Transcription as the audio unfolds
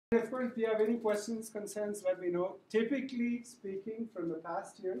Of course, if you have any questions, concerns, let me know. Typically speaking, from the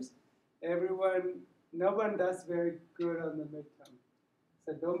past years, no one does very good on the midterm.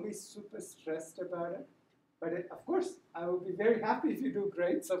 So don't be super stressed about it. But of course, I will be very happy if you do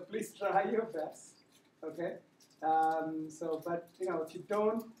great. So please try your best. Okay. But if you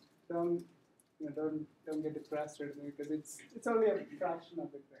don't get depressed or anything, because it's only a fraction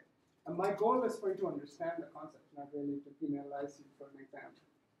of the grade. And my goal is for you to understand the concept, not really to penalize you for an exam.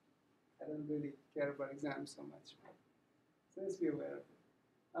 I don't really care about exams so much. So just be aware of it.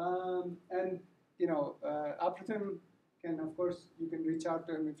 Apratim can, of course, you can reach out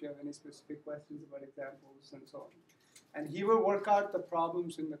to him if you have any specific questions about examples and so on. And he will work out the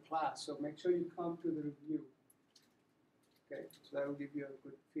problems in the class, so make sure you come to the review. Okay, so that will give you a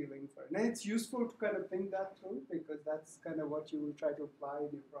good feeling for it. And it's useful to kind of think that through, because that's kind of what you will try to apply in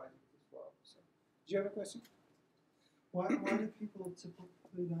your project as well. So, do you have a question? Why do people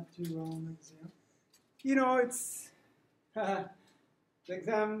typically not do well in the exam? It's the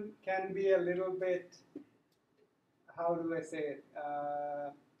exam can be a little bit, how do I say it?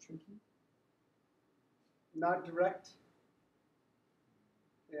 Tricky? Not direct.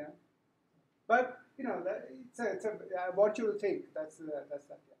 Yeah. But, it's what you will think. That's that.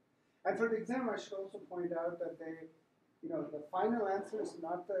 Yeah. And for the exam, I should also point out that the final answer is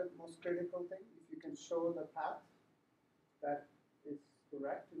not the most critical thing. If you can show the path that is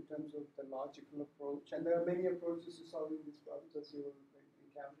correct in terms of the logical approach, and there are many approaches to solving these problems as you will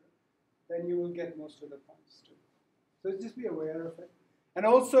encounter, then you will get most of the points too. So just be aware of it. And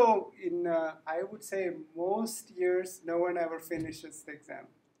also, I would say most years, no one ever finishes the exam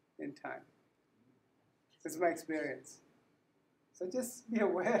in time. That's my experience. So just be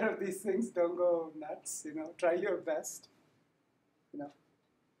aware of these things. Don't go nuts. Try your best.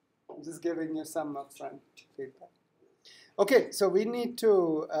 I'm just giving you some upfront feedback. Okay, so we need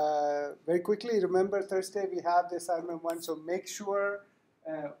to very quickly remember Thursday we have the assignment 1. So make sure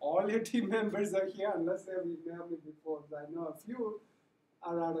all your team members are here, unless they have emailed me before. I know a few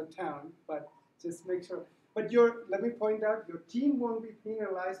are out of town, but just make sure. But let me point out, your team won't be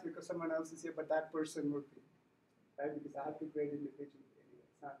penalized because someone else is here, but that person would be, right? Because I have to grade individually.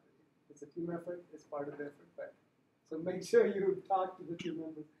 It's a team effort. It's part of the effort. But so make sure you talk to the team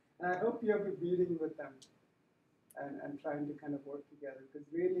members, and I hope you have a meeting with them and trying to kind of work together. Because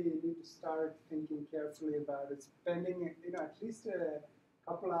really, you need to start thinking carefully about it, spending at least a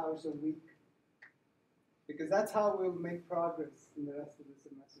couple hours a week. Because that's how we'll make progress in the rest of the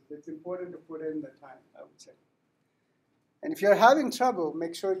semester. It's important to put in the time, I would say. And if you're having trouble,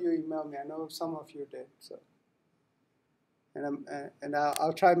 make sure you email me. I know some of you did. So, and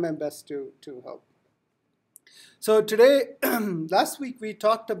I'll try my best to help. So today, last week we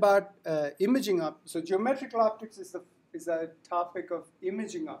talked about imaging optics. So geometrical optics is a topic of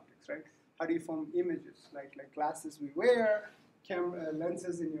imaging optics, right? How do you form images, like glasses we wear,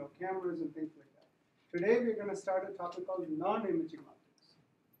 lenses in your cameras, and things like that. Today we're going to start a topic called non-imaging optics.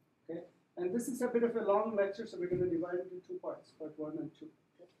 Okay, and this is a bit of a long lecture, so we're going to divide it into 2 parts, part 1 and 2.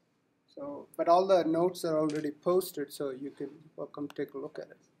 Okay? So, but all the notes are already posted, so you can welcome to take a look at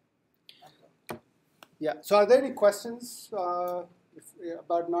it. Yeah. So, are there any questions about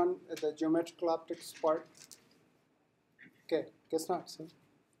the geometrical optics part? Okay, guess not. So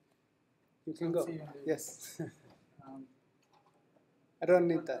you can go. Yes. I don't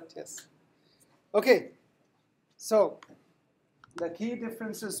need that. Yes. Okay, so the key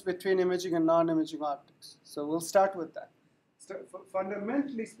differences between imaging and non-imaging optics. So we'll start with that. So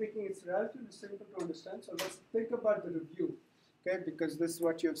fundamentally speaking, it's relatively simple to understand. So let's think about the review, okay? Because this is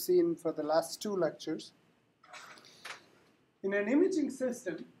what you've seen for the last 2 lectures. In an imaging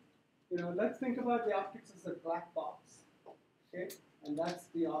system, let's think about the optics as a black box, okay? And that's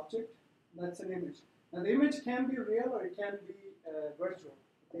the object. That's an image. Now the image can be real or it can be virtual.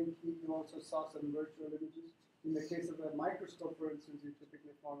 I think you also saw some virtual images. In the case of a microscope, for instance, you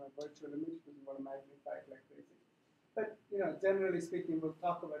typically form a virtual image because you want to magnify it like crazy. But generally speaking, we'll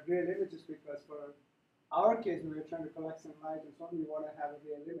talk about real images because for our case, when we're trying to collect some light and so on, we want to have a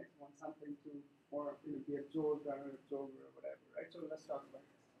real image. We want something to be absorbed or unabsorbed or whatever, right? So let's talk about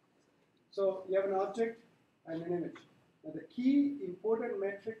this. So you have an object and an image. Now the key important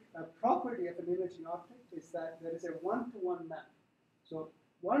metric, property of an imaging object is that there is a one-to-one map. So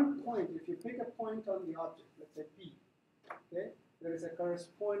one point, if you pick a point on the object, let's say P, okay, there is a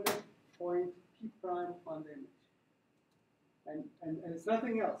corresponding point P prime on the image. And it's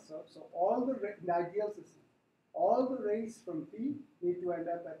nothing else. So all the ideal system, all the rays from P need to end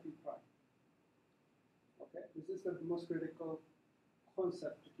up at P prime. Okay, this is the most critical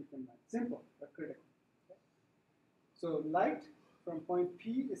concept to keep in mind. Simple, but critical. Okay? So light from point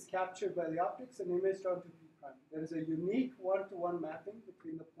P is captured by the optics and imaged onto P prime. There is a unique one-to-one mapping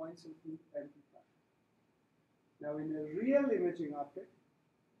between the points in P and P prime. Now, in a real imaging optic,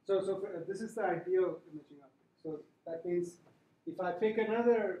 this is the ideal imaging optic. So that means if I pick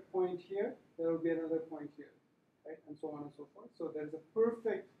another point here, there will be another point here, right, and so on and so forth. So there's a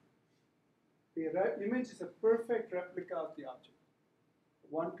perfect, the image is a perfect replica of the object,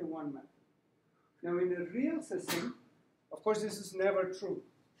 one-to-one mapping. Now, in a real system, of course, this is never true,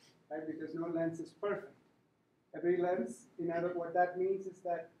 right? Because no lens is perfect. Every lens, what that means is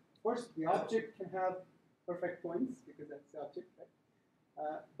that, of course, the object can have perfect points because that's the object,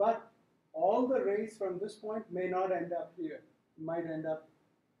 right? But all the rays from this point may not end up here. It might end up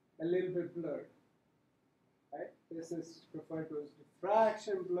a little bit blurred, right? This is referred to as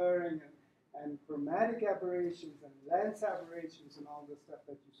diffraction blurring and chromatic aberrations and lens aberrations and all the stuff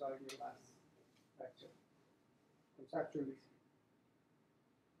that you saw in your last lecture, conceptually.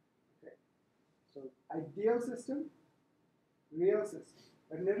 Okay, so ideal system, real system.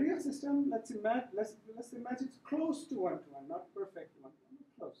 But in a real system, let's imagine it's close to one-to-one, not perfect one-to-one,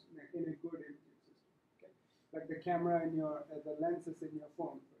 close in a good imaging system. Okay, like the camera in your, the lenses in your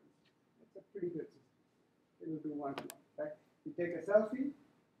phone, for instance. It's a pretty good system. It will do one-to-one. Right? You take a selfie,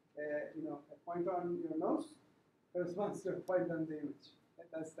 a point on your nose corresponds to a point on the image.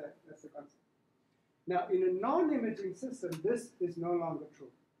 That's the concept. Now, in a non-imaging system, this is no longer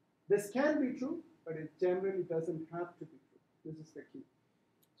true. This can be true, but it generally doesn't have to be true. This is the key.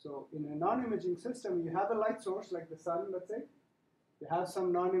 So, in a non-imaging system, you have a light source like the sun, let's say. You have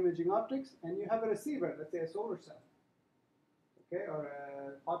some non-imaging optics, and you have a receiver, let's say a solar cell, okay, or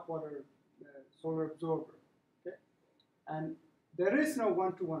a hot water solar absorber, okay. And there is no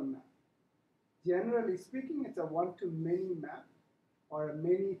one-to-one map. Generally speaking, it's a one-to-many map, or a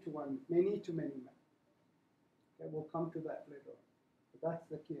many-to-one, many-to-many map. Okay, we'll come to that later on. But that's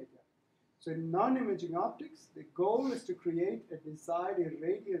the key idea. So in non-imaging optics, the goal is to create a desired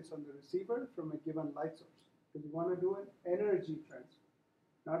irradiance on the receiver from a given light source. Because you want to do an energy transfer,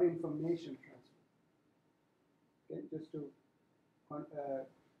 not information transfer. Okay, just to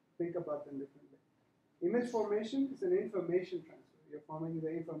think about them differently. Image formation is an information transfer. You're forming the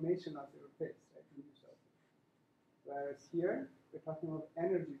information of your face, right, from yourself. Whereas here, we're talking about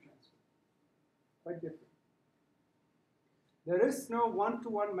energy transfer. Quite different. There is no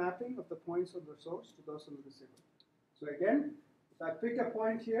one-to-one mapping of the points of the source to those on the receiver. So again, if I pick a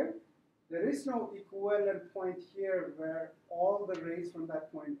point here, there is no equivalent point here where all the rays from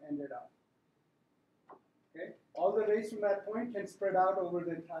that point ended up. Okay? All the rays from that point can spread out over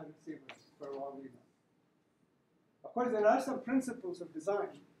the entire receiver for all we know. Of course, there are some principles of design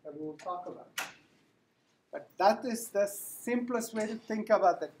that we will talk about. But that is the simplest way to think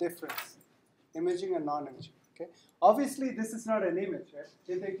about the difference, imaging and non-imaging. Okay? Obviously, this is not an image. Right?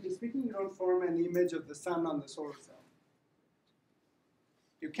 Typically speaking, you don't form an image of the sun on the solar cell.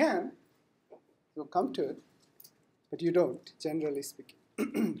 You can. You'll come to it. But you don't, generally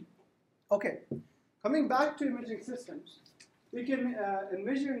speaking. Okay. Coming back to imaging systems, we can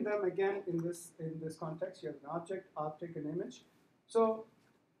envision them again in this context. You have an object, optic, and image. So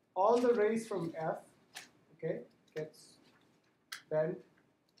all the rays from F, okay, gets bent,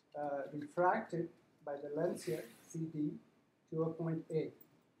 refracted by the lens here, CD, to a point A.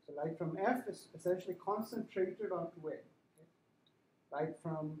 So light from F is essentially concentrated onto A. Okay? Light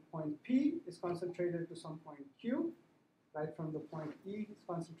from point P is concentrated to some point Q. Light from the point E is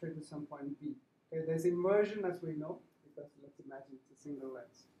concentrated to some point B. Okay? There's inversion, as we know, because let's imagine it's a single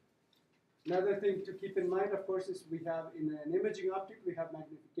lens. Another thing to keep in mind, of course, is we have in an imaging optic, we have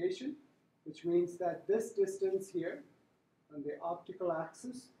magnification, which means that this distance here on the optical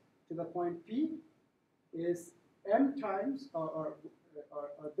axis to the point P is m times, or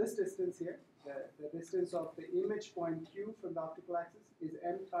this distance here, the distance of the image point Q from the optical axis is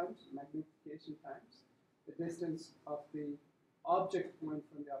m times magnification times the distance of the object point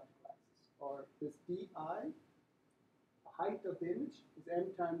from the optical axis, or this di, the height of the image, is m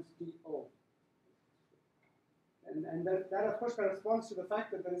times do. And that of course corresponds to the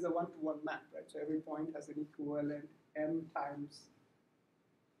fact that there is a one-to-one map, right? So every point has an equivalent m times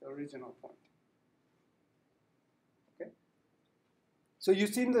the original point. Okay? So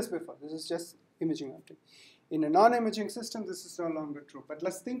you've seen this before. This is just imaging optic. In a non-imaging system, this is no longer true. But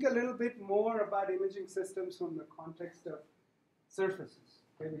let's think a little bit more about imaging systems from the context of surfaces,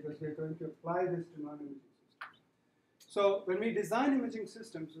 okay? Because we're going to apply this to non-imaging systems. So when we design imaging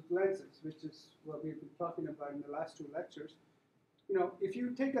systems with lenses, which is what we've been talking about in the last two lectures, if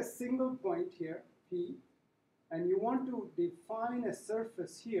you take a single point here, P, and you want to define a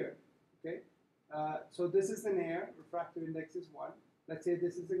surface here, okay, So this is in air, refractive index is 1. Let's say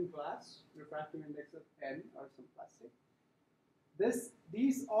this is in glass, refractive index of n or some plastic.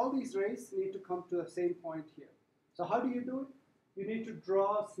 All these rays need to come to the same point here. So how do you do it? You need to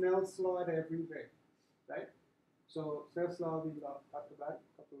draw Snell's law at every ray, right? So Snell's law we talked about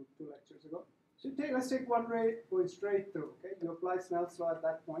two lectures ago. So let's take one ray going straight through. Okay, you apply Snell's law at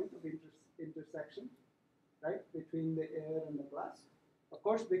that point of intersection, right, between the air and the glass. Of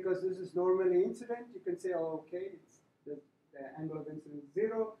course, because this is normally incident, you can say, oh, okay, it's the angle of incidence is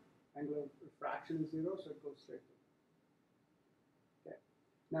 0, angle of refraction is 0, so it goes straight through. Okay.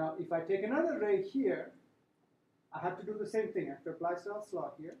 Now, if I take another ray here, I have to do the same thing. I have to apply Snell's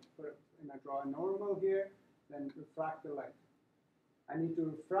law here, and I draw a normal here, then refract the light. I need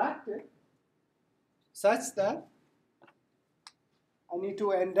to refract it such that I need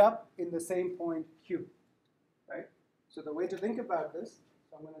to end up in the same point Q, right? So the way to think about this,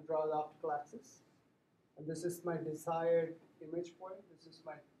 so I'm going to draw the optical axis, and this is my desired image point, this is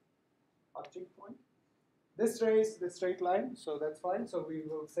my object point. This ray is the straight line, so that's fine. So we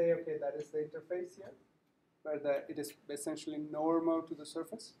will say, okay, that is the interface here, where it is essentially normal to the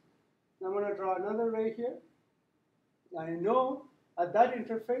surface. Now I'm going to draw another ray here. I know at that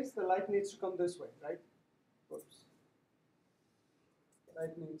interface, the light needs to come this way, right? Oops. The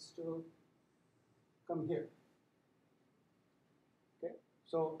light needs to come here. Okay.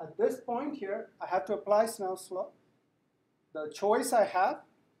 So at this point here, I have to apply Snell's law. The choice I have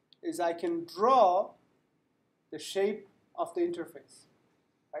is I can draw the shape of the interface.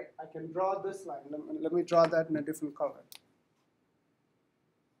 Right? I can draw this line. Let me draw that in a different color.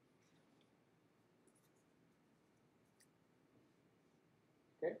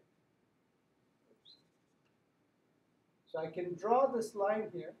 Okay. So I can draw this line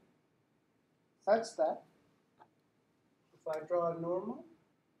here such that if I draw a normal,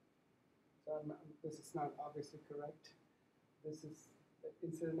 so this is not obviously correct. This is the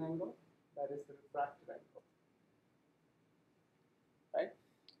incident angle, that is the refracted angle. Right?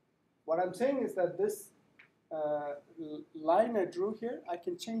 What I'm saying is that this line I drew here, I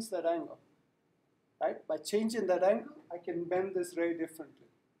can change that angle. Right? By changing that angle, I can bend this ray differently.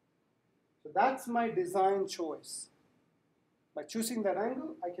 So that's my design choice. By choosing that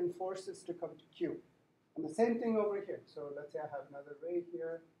angle, I can force this to come to Q. And the same thing over here. So let's say I have another ray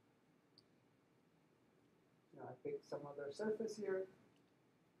here. Now I pick some other surface here.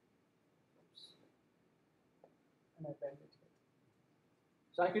 Oops. And I bend it here.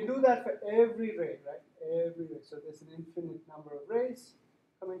 So I can do that for every ray, right? Every ray. So there's an infinite number of rays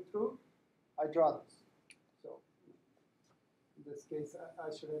coming through. I draw this. So in this case, I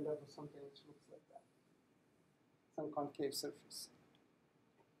should end up with something which looks like that. Some concave surface.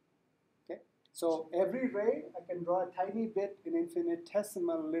 Okay, so every ray I can draw a tiny bit in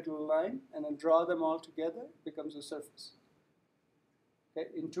infinitesimal little line and then draw them all together, it becomes a surface. Okay,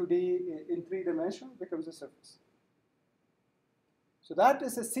 in 2D, in 3-dimensional, it becomes a surface. So that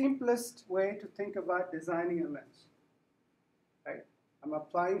is the simplest way to think about designing a lens. Right? I'm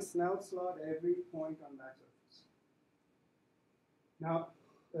applying Snell's law at every point on that surface. Now,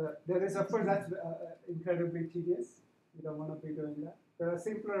 there is, of course, that's incredibly tedious. You don't want to be doing that. There are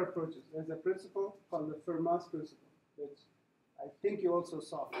simpler approaches. There's a principle called the Fermat's principle, which I think you also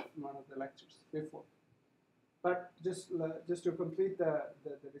saw in one of the lectures before. But just to complete the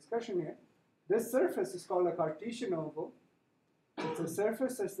discussion here, this surface is called a Cartesian oval. It's a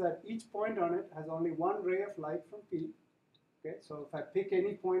surface such that each point on it has only one ray of light from P. Okay, so if I pick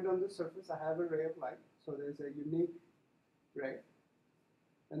any point on the surface, I have a ray of light. So there's a unique ray.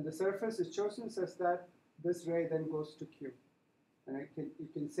 And the surface is chosen such that this ray then goes to Q. And you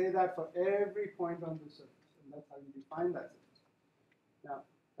can say that for every point on the surface. And that's how you define that surface. Now,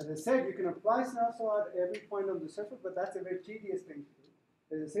 as I said, you can apply Snell's law at every point on the surface, but that's a very tedious thing to do.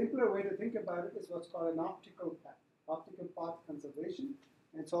 There's a simpler way to think about it is what's called an optical path. Optical path conservation.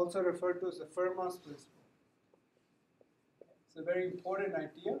 And it's also referred to as the Fermat's principle. It's a very important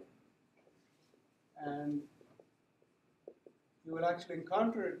idea. And you will actually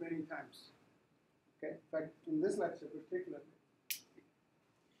encounter it many times. Okay, in fact, in this lecture particularly.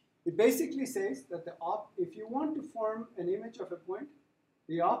 It basically says that if you want to form an image of a point,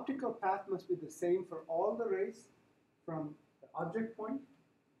 the optical path must be the same for all the rays from the object point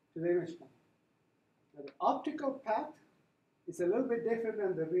to the image point. Now, the optical path is a little bit different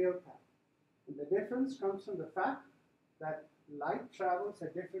than the real path. And the difference comes from the fact that light travels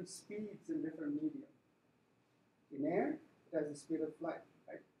at different speeds in different media. In air, it has the speed of light,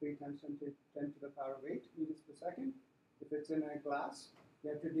 right? 3 times 10 to the power of 8 meters per second. If it's in a glass,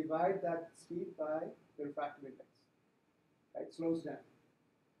 you have to divide that speed by the refractive index. Right? It slows down.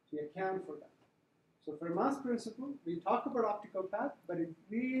 So you account for that. So Fermat's principle, we talk about optical path, but it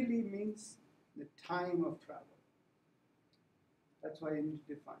really means the time of travel. That's why you need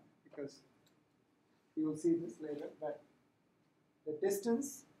to define it, because you will see this later, but the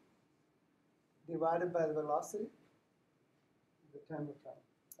distance divided by the velocity is the time of travel,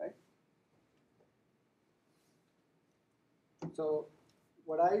 right? So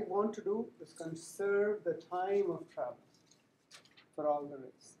what I want to do is conserve the time of travel for all the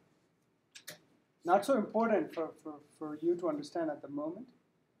rays. Not so important for you to understand at the moment,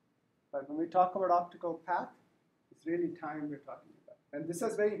 but when we talk about optical path, it's really time we're talking about. And this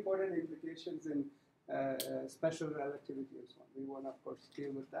has very important implications in special relativity as well. We want to, of course,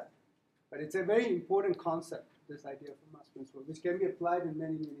 deal with that. But it's a very important concept, this idea of Fermat's principle, which can be applied in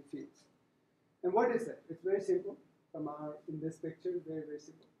many, many fields. And what is it? It's very simple. In this picture, very, very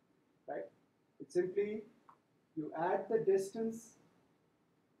simple, right? It's simply you add the distance,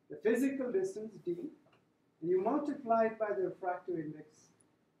 the physical distance, d, and you multiply it by the refractive index,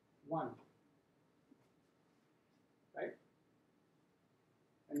 1, right?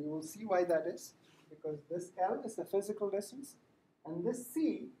 And you will see why that is, because this L is the physical distance, and this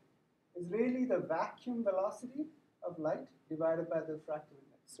C is really the vacuum velocity of light divided by the refractive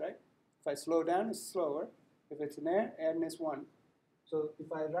index, right? If I slow down, it's slower. If it's in air, n is 1. So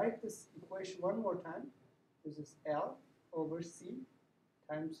if I write this equation one more time, this is L over C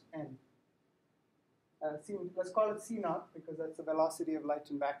times n. Let's call it C naught, because that's the velocity of light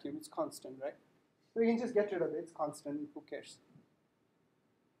in vacuum. It's constant, right? So you can just get rid of it. It's constant. Who cares?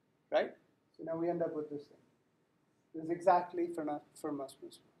 Right? So now we end up with this thing. This is exactly Fermat's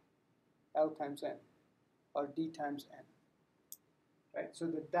principle. L times n, or d times n. Right?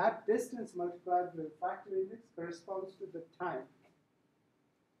 So that distance multiplied with the refractive index corresponds to the time.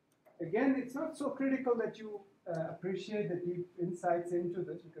 Again, it's not so critical that you appreciate the deep insights into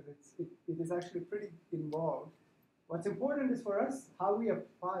this, because it is actually pretty involved. What's important is for us how we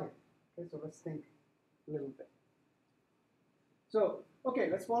apply it. Okay, so let's think a little bit. So, okay,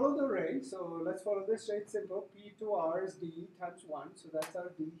 let's follow the ray. So let's follow this ray. It's simple. P to R is d times 1. So that's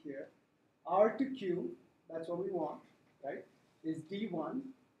our d here. R to Q, that's what we want, right, is d1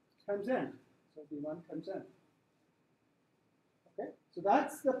 times n. So d1 times n. Okay, so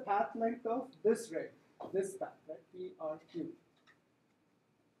that's the path length of this ray, this path, right, PRQ.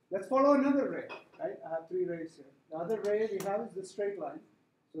 Let's follow another ray, right? I have 3 rays here. The other ray we have is this straight line.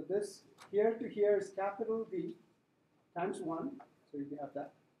 So this here to here is capital D times 1, so you have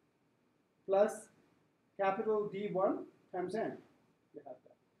that, plus capital D1 times n, you have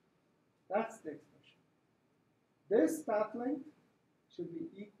that. That's the expression. This path length should be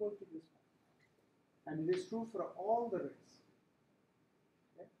equal to this path. And it is true for all the rays.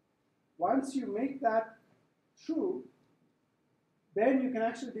 Okay? Once you make that true, then you can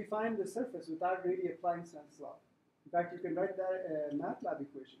actually define the surface without really applying Snell's law. In fact, you can write that MATLAB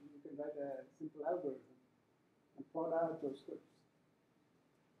equation. You can write a simple algorithm and plot out those curves.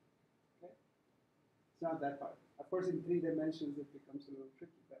 Okay? It's not that hard. Of course, in 3 dimensions, it becomes a little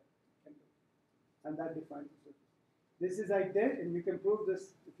tricky, but you can do it. And that defines the surface. This is identical, and you can prove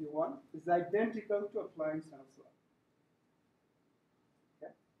this if you want. This is identical to applying Snell's law.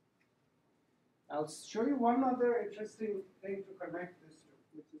 Okay? I'll show you one other interesting thing to connect this to,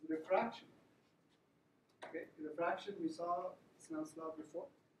 which is refraction. Okay, refraction, we saw Snell's law before.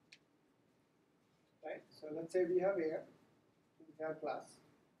 Right? So let's say we have air, we have glass.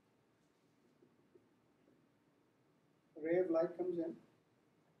 A ray of light comes in.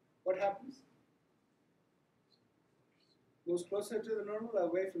 What happens? Goes closer to the normal or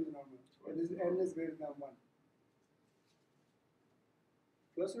away from the normal? N is greater than 1.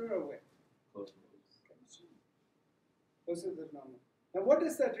 Closer or away? Closer. Closer to the normal. Now what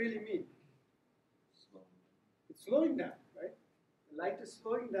does that really mean? It's slowing down, right? The light is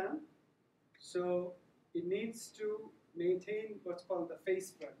slowing down, so it needs to maintain what's called the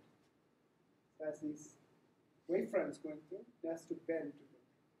phase front. It has these wave fronts going through, it has to bend to go.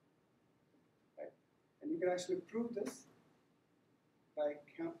 Right? And you can actually prove this by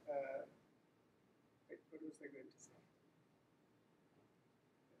what was I going to say?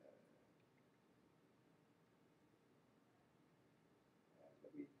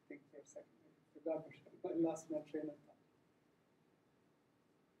 Let me think for a second. I forgot. I lost my train of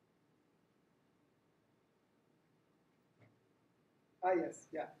thought. Yes,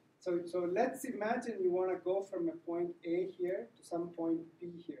 yeah. So let's imagine you want to go from a point A here to some point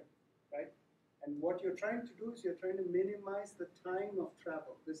B here, right? And what you're trying to do is you're trying to minimize the time of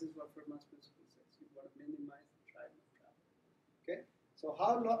travel. This is what Fermat's principle says. You want to minimize the time of travel. Okay? So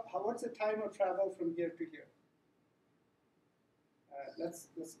what's the time of travel from here to here?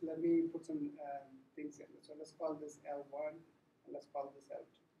 Let me put some things in. So let's call this L1 and let's call this L2.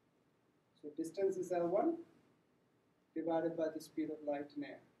 So distance is L1 divided by the speed of light in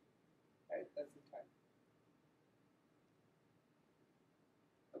air, right? That's the time.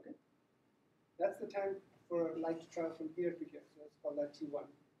 Okay, that's the time for light to travel from here to here. So let's call that T1.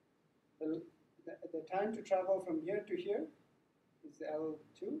 The time to travel from here to here is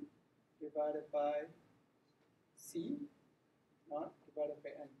L2 divided by C naught divided by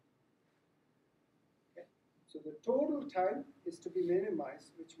N. Okay, so the total time is to be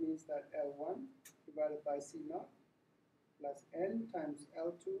minimized, which means that L1 divided by C naught plus N times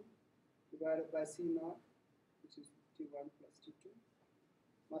L2 divided by C naught, which is T1 plus T2,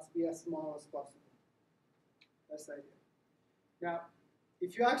 must be as small as possible. That's the idea. Now,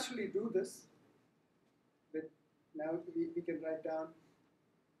 if you actually do this, now we can write down,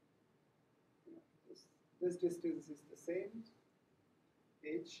 this distance is the same,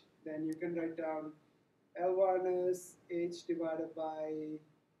 h. Then you can write down L1 is h divided by,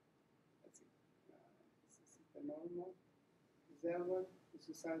 let's see, this is the normal, this is L1, this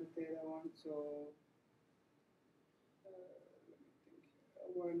is sine theta 1, so let me think,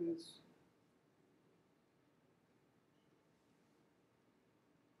 L1 is,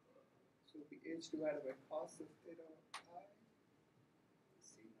 so it'll be h divided by cos of theta I, c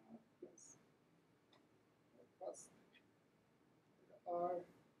naught plus cos theta r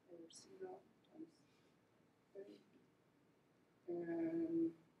over c naught times a.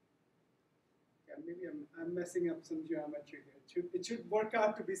 And yeah, maybe I'm messing up some geometry here. It should work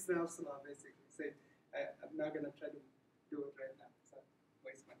out to be Snell's law, basically. Say, I'm not going to try to do it right now, so I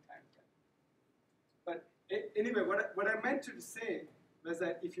waste my time. But anyway, what I meant to say was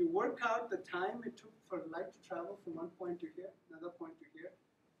that if you work out the time it took for light to travel from one point to here, another point to here,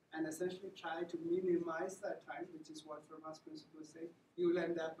 and essentially try to minimize that time, which is what Fermat's principle is saying, you will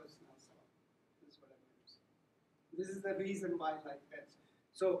end up with Snell's law. This is what I meant to say. This is the reason why light bends.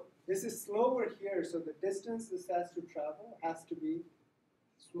 So this is slower here, so the distance this has to travel has to be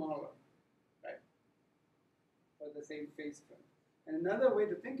smaller, right? For the same phase front. And another way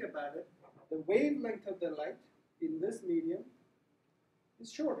to think about it, the wavelength of the light in this medium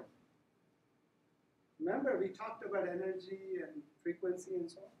is shorter. Remember, we talked about energy and frequency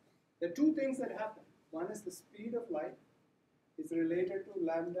and so on. There are two things that happen. One is the speed of light is related to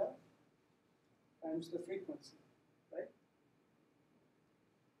lambda times the frequency, right?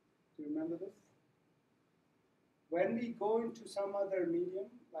 Do you remember this? When we go into some other medium,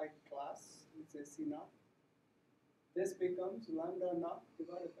 like glass, let's say C naught, this becomes lambda naught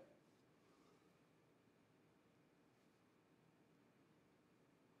divided by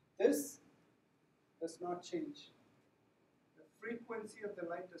F. This does not change. The frequency of the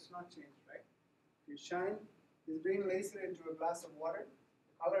light does not change, right? If you shine this green laser into a glass of water,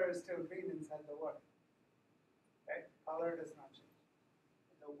 the color is still green inside the water, right? Color does not change.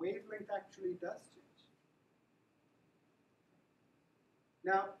 The wavelength actually does change.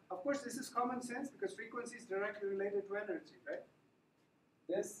 Now, of course, this is common sense because frequency is directly related to energy, right?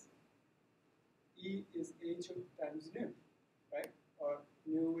 This E is h times nu, right? Or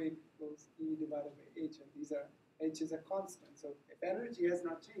nu equals E divided by h, and these are, h is a constant. So if energy has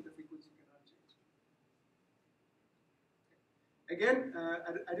not changed, the frequency cannot change. Again,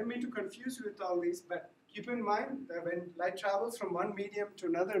 I don't mean to confuse you with all these, but keep in mind that when light travels from one medium to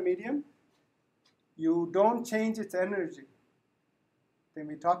another medium, you don't change its energy. Then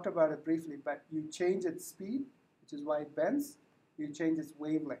we talked about it briefly, but you change its speed, which is why it bends. You change its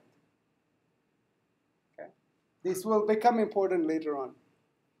wavelength. Okay? This will become important later on.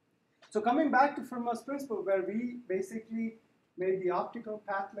 So coming back to Fermat's principle, where we basically made the optical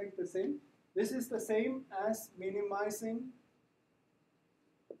path length the same, this is the same as minimizing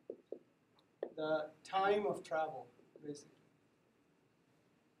the time of travel, basically.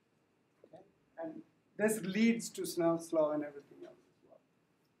 Okay? And this leads to Snell's law and everything else as well.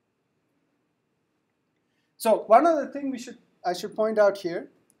 So one other thing I should point out here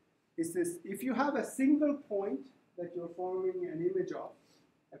is this: if you have a single point that you're forming an image of,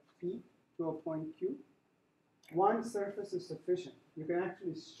 a P to a point Q, one surface is sufficient. You can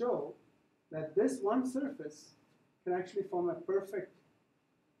actually show that this one surface can actually form a perfect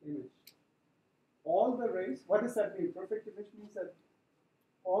image. All the rays, what does that mean? Perfect image means that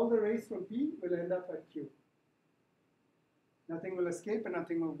all the rays from P will end up at Q. Nothing will escape and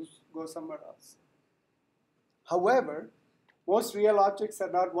nothing will go somewhere else. However, most real objects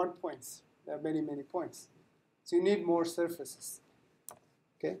are not one points. There are many, many points. So you need more surfaces.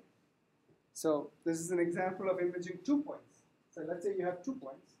 Okay? So this is an example of imaging 2 points. So let's say you have 2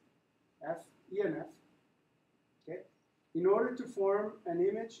 points, F, E and F. Okay? In order to form an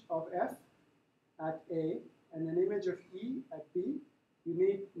image of F, at A and an image of E at B, you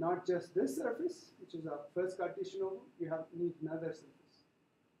need not just this surface, which is our first Cartesian oval, you need another surface.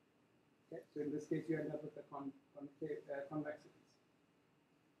 Okay? So in this case, you end up with the convexities.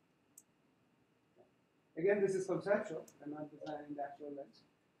 Okay. Again, this is conceptual. I'm not designing the actual lens.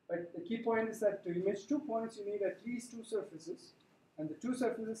 But the key point is that to image 2 points, you need at least 2 surfaces. And the 2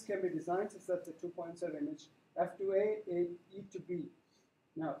 surfaces can be designed such that the 2 points are imaged F to A, E to B.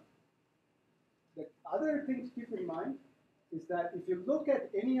 Now, the other thing to keep in mind is that if you look at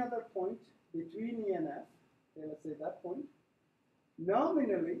any other point between E and F, okay, let's say that point,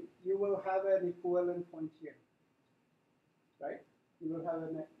 nominally, you will have an equivalent point here, right? You will have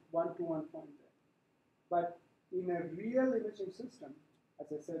a one-to-one point there. But in a real imaging system, as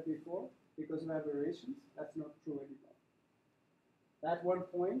I said before, because of aberrations, that's not true anymore. That one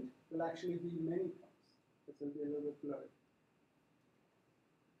point will actually be many points. This will be a little bit blurry.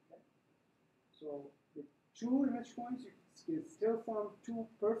 Okay? So with 2 image points, you can still form 2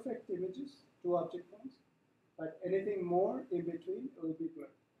 perfect images, 2 object points, but anything more in between will be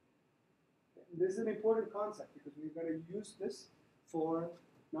blurred. Okay? This is an important concept because we're going to use this for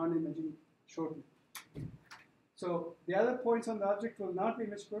non-imaging shortly. So the other points on the object will not be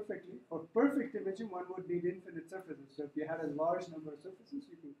imaged perfectly. For perfect imaging, one would need infinite surfaces. So if you had a large number of surfaces,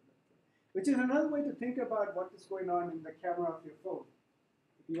 you can collect them. Which is another way to think about what is going on in the camera of your phone.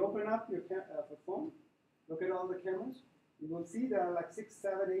 If you open up your phone, look at all the cameras, you will see there are like 6,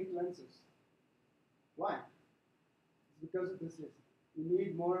 7, 8 lenses. Why? It's because of this reason. You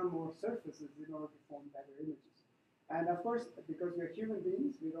need more and more surfaces in order to form better images. And of course, because we are human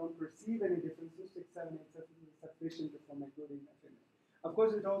beings, we don't perceive any differences. 6, 7, 8 surfaces is sufficient to form a good enough image. Of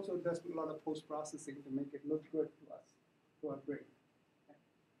course, it also does a lot of post-processing to make it look good to us, to our brain. Okay.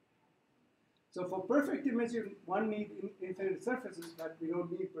 So for perfect imaging, one needs infinite surfaces, but we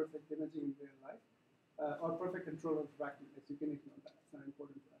don't need perfect imaging in real life, or perfect control of brightness. You can ignore that. It's not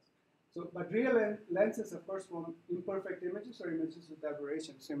important to us. So, but real lenses, of course, form imperfect images or images with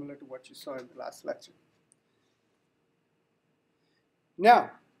aberration, similar to what you saw in the last lecture.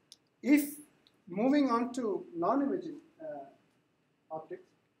 Now, if moving on to non-imaging optics,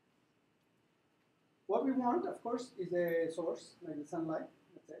 what we want, of course, is a source, like the sunlight,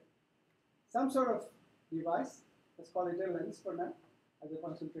 let's say. Some sort of device, let's call it a lens for now, as a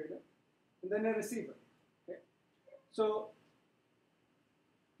concentrator, and then a receiver. Okay? So,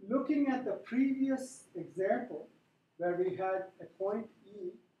 looking at the previous example, where we had a point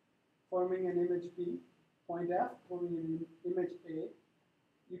E forming an image B, point F forming an image A,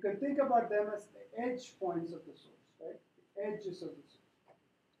 you can think about them as the edge points of the source, right? The edges of the source.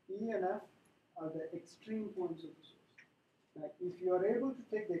 E and F are the extreme points of the source. Now, if you are able to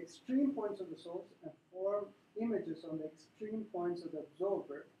take the extreme points of the source and form images on the extreme points of the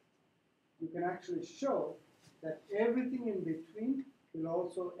absorber, you can actually show that everything in between will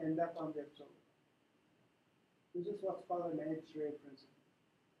also end up on the absorber. This is what's called an edge ray principle.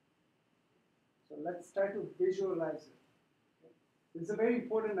 So let's try to visualize it. This is a very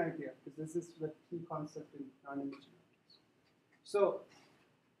important idea because this is the key concept in non-imaging optics. So,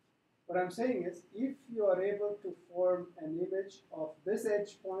 what I'm saying is, if you are able to form an image of this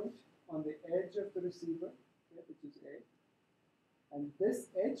edge point on the edge of the receiver, okay, which is A, and this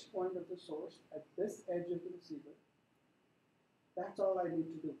edge point of the source at this edge of the receiver, that's all I need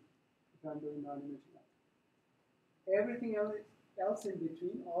to do if I'm doing non-imaging optics. Everything else in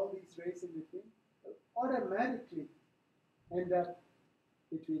between, all these rays in between, will automatically end up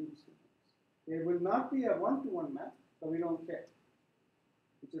between these 2 points. There will not be a one-to-one map, but we don't care.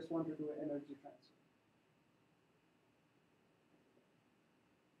 We just want to do an energy transfer.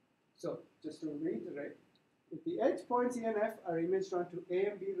 So, just to reiterate, if the edge points E and F are imaged onto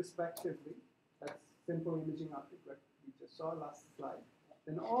A and B respectively, that's simple imaging optics that we just saw last slide,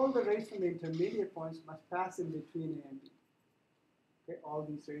 then all the rays from the intermediate points must pass in between A and B. Okay, all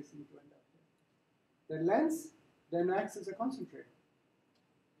these rays need to end up here. The lens then acts as a concentrator.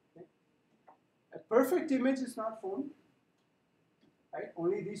 Okay? A perfect image is not formed. Right?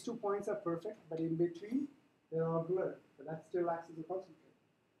 Only these 2 points are perfect, but in between, they're all blurred. But that still acts as a concentrator.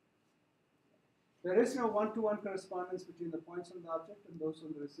 There is no one-to-one correspondence between the points on the object and those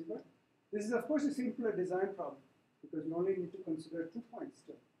on the receiver. This is, of course, a simpler design problem because you only need to consider 2 points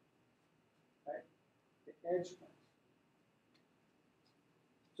still. Right? The edge points.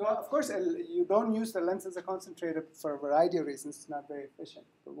 So, of course, you don't use the lens as a concentrator for a variety of reasons. It's not very efficient,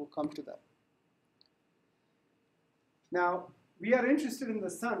 but we'll come to that. Now, we are interested in the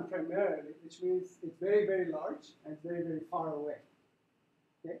sun primarily, which means it's very, very large and it's very, very far away.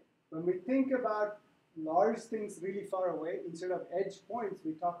 Okay? When we think about large things really far away, instead of edge points,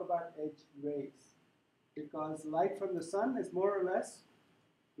 we talk about edge rays. because light from the sun is more or less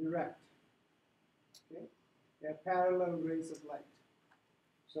direct. Okay? They are parallel rays of light.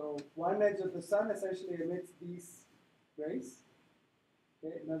 So one edge of the sun essentially emits these rays.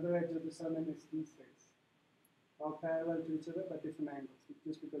 Okay? Another edge of the sun emits these rays. All parallel to each other but different angles,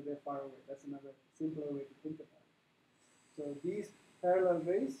 just because they're far away. That's another simpler way to think about it. So these parallel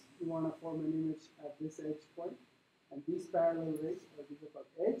rays, you want to form an image at this edge point. And these parallel rays, or these are called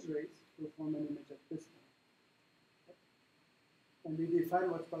edge rays, will form an image at this point. Okay? And we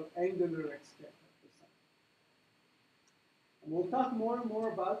define what's called angular extent of the sun. And we'll talk more and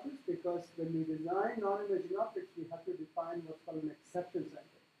more about this because when we design non-imaging optics, we have to define what's called an acceptance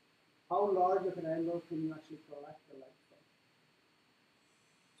angle. How large of an angle can you actually collect the light from?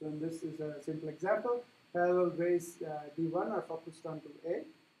 So this is a simple example. Parallel rays D1 are focused onto A.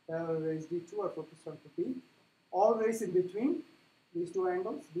 Parallel rays D2 are focused onto B. All rays in between, these two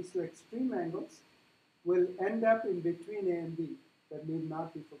angles, these two extreme angles, will end up in between A and B, that need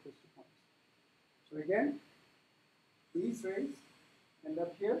not be focused points. So again, these rays end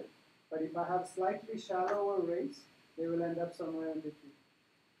up here, but if I have slightly shallower rays, they will end up somewhere in between.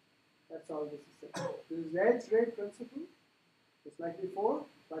 That's all this is saying. This is the edge ray principle, just like before,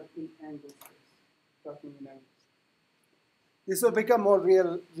 but in angle space, talking in angles. This will become more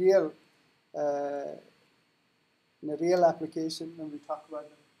real in a real application when we talk about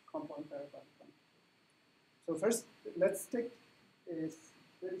the compound parabolic conjugate. So first, let's take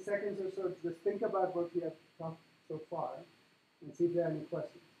 30 seconds or so to just think about what we have talked so far and see if there are any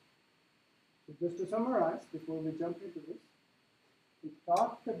questions. So just to summarize, before we jump into this, we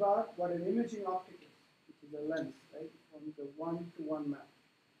talked about what an imaging optic is, which is a lens, right, from the one-to-one map.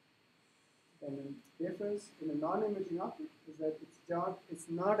 And the difference in a non-imaging optic is that its job is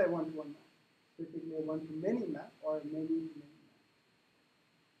not a one-to-one map. Typically a one-to-many map or a many-to-many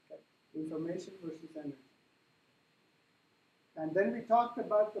map. Okay. Information versus energy. And then we talked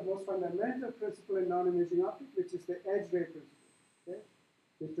about the most fundamental principle in non-imaging optics, which is the edge ray principle. Okay.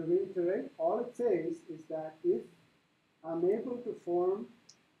 Just to reiterate, all it says is that if I'm able to form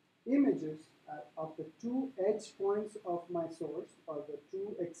images of the two edge points of my source, or the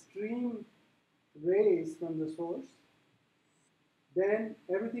two extreme rays from the source, then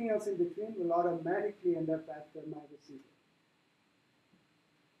everything else in between will automatically end up at my receiver.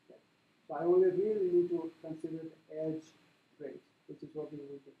 Okay. So I only really need to consider the edge rays, which is what we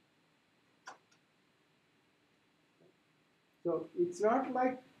will do. Okay. So it's not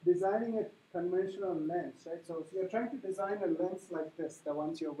like designing a conventional lens, right? So if you're trying to design a lens like this, the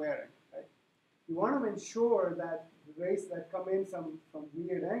ones you're wearing, right? You want to ensure that the rays that come in from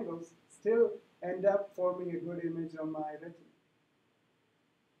weird angles still end up forming a good image on my retina.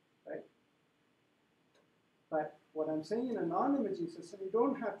 Right? But what I'm saying, in a non-imaging system, you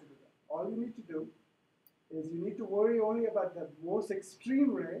don't have to do that. All you need to do is you need to worry only about the most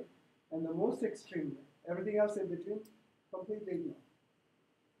extreme ray and the most extreme ray. Everything else in between, completely ignore.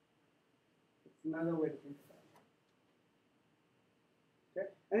 It's another way to think about it. Okay?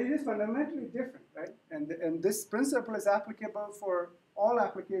 And it is fundamentally different, right? And this principle is applicable for all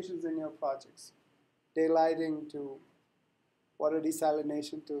applications in your projects. Daylighting to water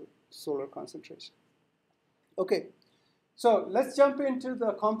desalination to solar concentration. Okay, so let's jump into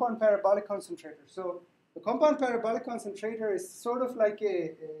the compound parabolic concentrator. So the compound parabolic concentrator is sort of like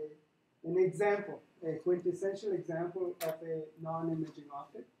an example, a quintessential example of a non-imaging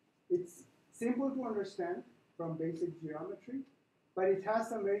optic. It's simple to understand from basic geometry, but it has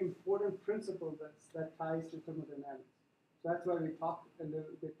some very important principles that ties to thermodynamics. So that's why we talked a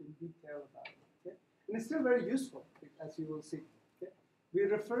little bit in detail about it. Okay? And it's still very useful, as you will see. Okay? We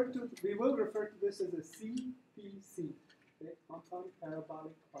will refer to this as a CPC, okay? Compound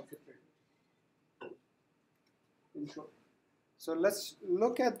parabolic concentrator, in short. So let's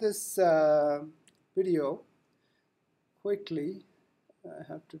look at this video quickly. I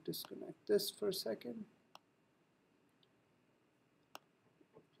have to disconnect this for a second.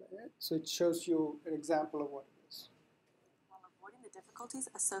 So it shows you an example of what it is. While avoiding the difficulties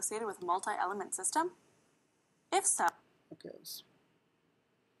associated with multi-element system? If so, okay.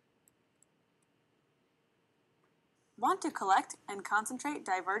 Want to collect and concentrate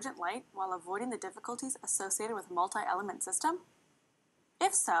divergent light while avoiding the difficulties associated with multi-element system?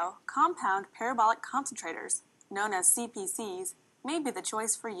 If so, compound parabolic concentrators, known as CPCs, may be the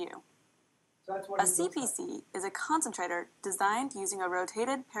choice for you. So that's what A CPC is a concentrator designed using a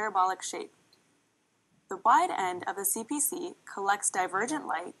rotated parabolic shape. The wide end of the CPC collects divergent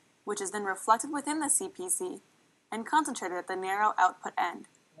light, which is then reflected within the CPC and concentrated at the narrow output end.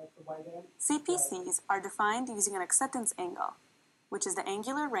 CPCs are defined using an acceptance angle, which is the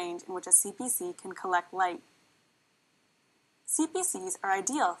angular range in which a CPC can collect light. CPCs are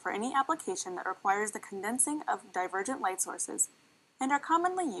ideal for any application that requires the condensing of divergent light sources and are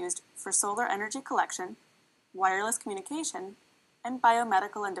commonly used for solar energy collection, wireless communication, and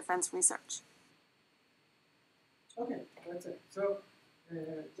biomedical and defense research. Okay, that's it. So,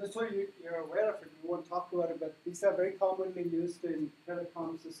 just so you're aware of it, we won't talk about it, but these are very commonly used in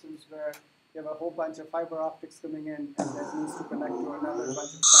telecom systems where you have a whole bunch of fiber optics coming in and that needs to connect to another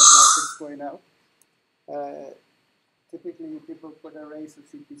bunch of fiber optics going out. Typically, people put arrays of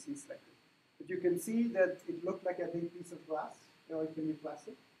CPCs like this. But you can see that it looked like a big piece of glass, or it can be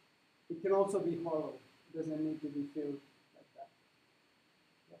plastic. It can also be hollow. It doesn't need to be filled like that.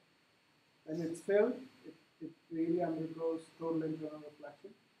 Yeah. When it's filled, it really undergoes total internal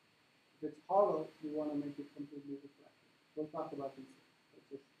reflection. If it's hollow, you want to make it completely reflective. We'll talk about these.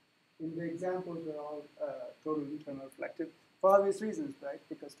 In the examples, they're all total internal reflective for obvious reasons, right?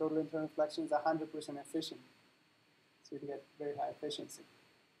 Because total internal reflection is 100% efficient. So you get very high efficiency.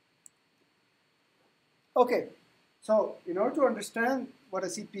 Okay, so in order to understand what a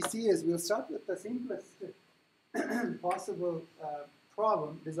CPC is, we'll start with the simplest possible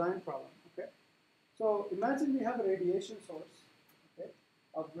design problem. Okay, so imagine we have a radiation source, okay,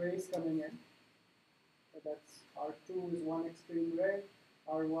 of rays coming in. So that's R2 is one extreme ray,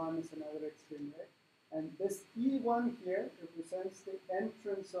 R1 is another extreme ray, and this E1 here represents the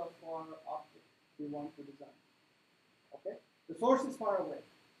entrance of our optic we want to design. Okay, the source is far away,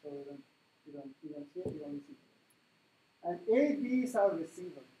 so you don't see it, you only see it. And AB is our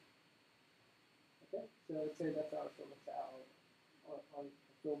receiver. Okay, so let's say that's our solar cell or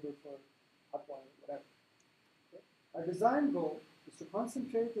absorber for hot water, whatever. Okay? Our design goal is to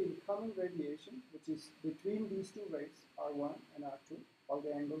concentrate the incoming radiation, which is between these two rays, R1 and R2, all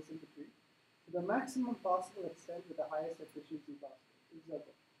the angles in between, to the maximum possible extent with the highest efficiency possible. This is our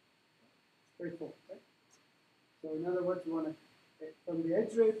goal. Straightforward, right? So in other words, you want to, from the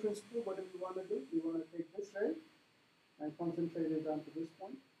edge ray principle, what do we want to do? We want to take this ray and concentrate it down to this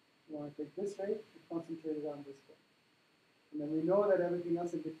point. We want to take this ray and concentrate it on this point. And then we know that everything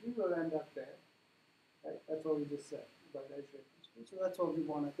else in between will end up there. Right? That's what we just said about edge ray principle. So that's what we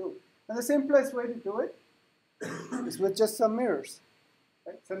want to do. And the simplest way to do it is with just some mirrors.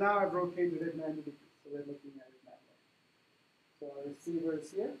 Right? So now I've rotated it 90 degrees. So we're looking at it that way. So our receiver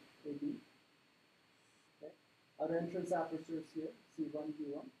is here, AB. Our entrance aperture is here, C1,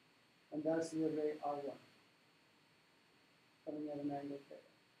 D1, and that's the ray R1 coming at an angle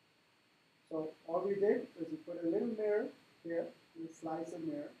theta. So all we did was we put a little mirror here, a slice of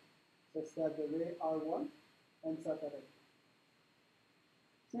mirror, such that the ray R1 ends up at it.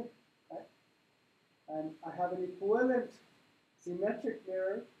 Simple, right? And I have an equivalent symmetric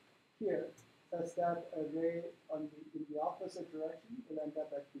mirror here, such that a ray in the opposite direction will end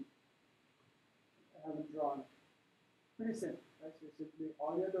up at B. I haven't drawn it. Pretty simple, right? So simply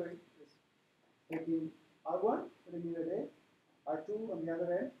all you're doing is taking R1, putting it at A, R2 on the other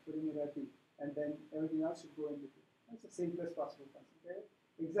end, putting it at B, and then everything else should go in between. That's the simplest possible concept. Okay?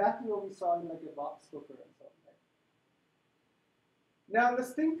 Exactly what we saw in like a box cooker and so on. Right? Now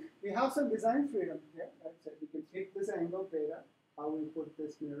let's think, we have some design freedom here, right? So we can take this angle beta, how we put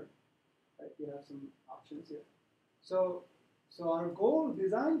this mirror, right? We have some options here. So our goal,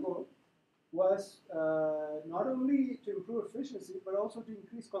 design goal, was not only to improve efficiency, but also to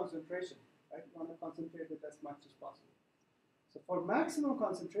increase concentration, right? You want to concentrate it as much as possible. So for maximum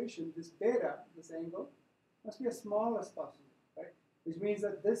concentration, this beta, this angle, must be as small as possible, right? Which means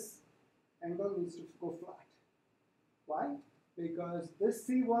that this angle needs to go flat. Why? Because this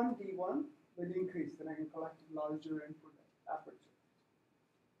C1, D1 will increase, then I can collect a larger input aperture.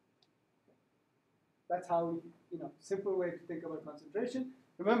 That's how, simple way to think about concentration.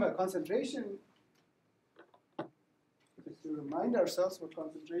 Remember, concentration, just to remind ourselves what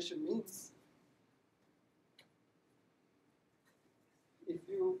concentration means.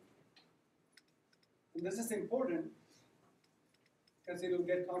 And this is important because it will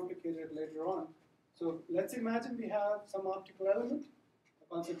get complicated later on. So let's imagine we have some optical element.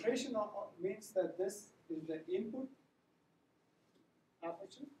 The concentration means that this is the input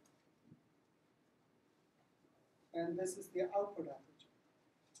aperture, and this is the output aperture.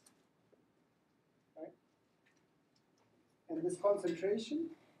 And this concentration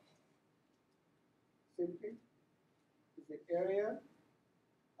simply is the area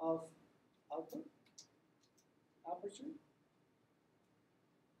of output aperture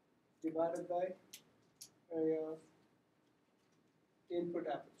divided by area of input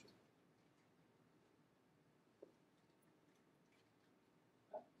aperture.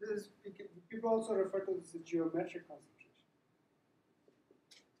 People also refer to this as geometric concentration.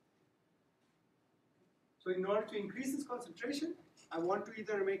 So in order to increase this concentration, I want to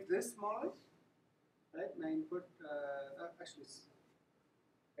either make this smaller, right? My input, actually,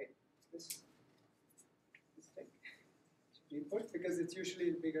 wait, this thing, input, because it's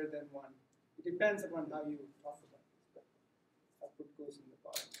usually bigger than 1. It depends upon how you talk about this, but output goes in the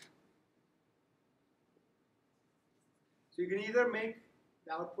bottom. So you can either make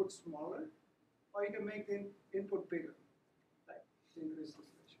the output smaller, or you can make the input bigger, right? To increase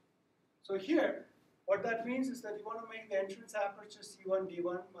this ratio. So here, what that means is that you want to make the entrance aperture C1,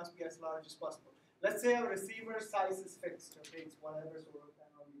 D1 must be as large as possible. Let's say our receiver size is fixed, okay? It's whatever solar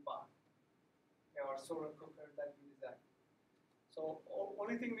panel we buy, or solar cooker that we design. So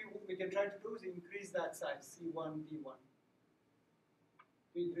only thing we can try to do is increase that size, C1, D1,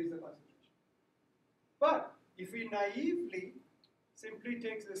 to increase the concentration. But if we naively simply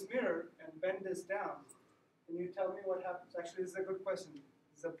take this mirror and bend this down, can you tell me what happens? Actually, this is a good question.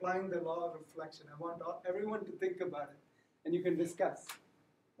 It's applying the law of reflection. I want everyone to think about it, and you can discuss.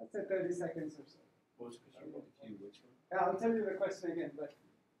 Let's say 30 seconds or so. What was the question? Which one? Yeah, I'll tell you the question again, but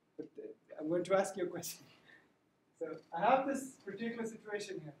I'm going to ask you a question. So I have this particular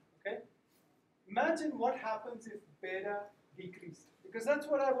situation here, okay? Imagine what happens if beta decreased, because that's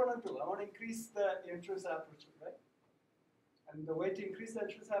what I want to do. I want to increase the entrance aperture, right? And the way to increase the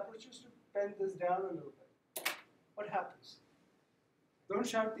entrance aperture is to bend this down a little bit. What happens? Don't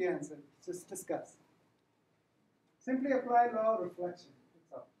shout the answer, just discuss. Simply apply law of reflection,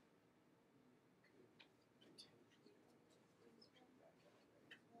 that's all.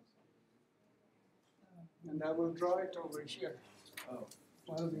 And I will draw it over here. Oh.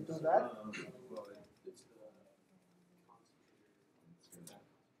 While we do that, Well,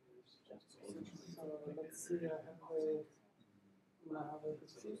 so let's see, I'm going to have a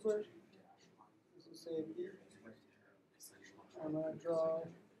receiver. This is A, B. I'm going to draw,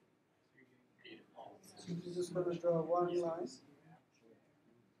 I'm just going to draw one line.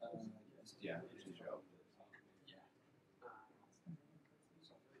 yeah.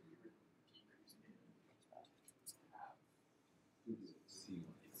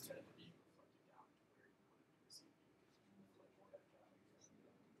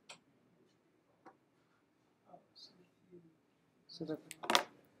 So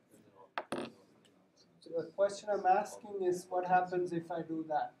the question I'm asking is, what happens if I do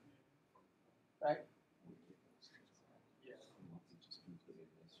that, right?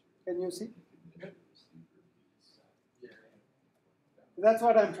 Can you see? That's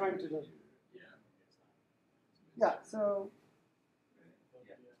what I'm trying to do. Yeah, so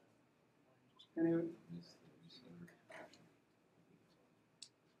can you?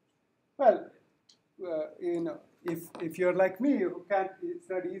 Well, you know, if you're like me, who can't, it's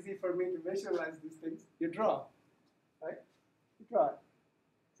not easy for me to visualize these things. You draw, right? You draw it.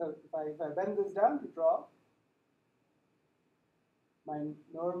 So if I bend this down, you draw. My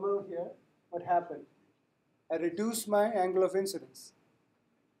normal here, what happened? I reduce my angle of incidence.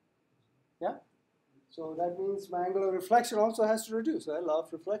 Yeah? So that means my angle of reflection also has to reduce. I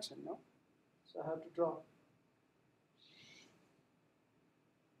love reflection, no? So I have to draw.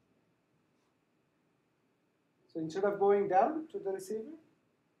 So instead of going down to the receiver,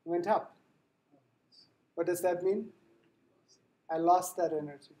 it went up. What does that mean? I lost that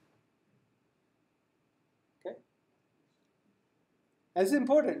energy. Okay? That's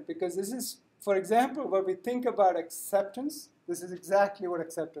important because this is, for example, when we think about acceptance, this is exactly what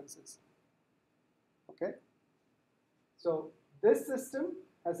acceptance is. Okay? So this system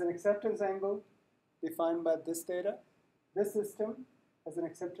has an acceptance angle defined by this theta. This system has an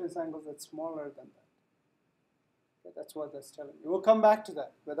acceptance angle that's smaller than that. Okay, that's what that's telling you. We'll come back to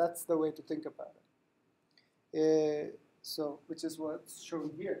that, but that's the way to think about it. So, which is what's shown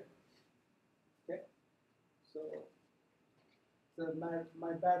here. Okay, so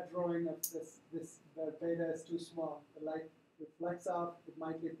my bad drawing of this beta is too small. The light reflects off. It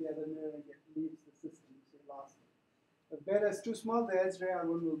might hit the other mirror and leaves the system. So you lost it. If beta is too small, the edge ray R1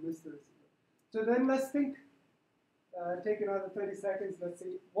 will miss the receiver. So then let's think. Take another 30 seconds. Let's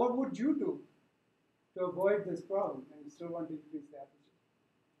see. What would you do to avoid this problem, and you still want to increase the aperture?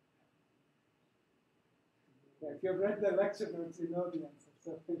 Yeah, if you've read the lecture notes, you know the answer.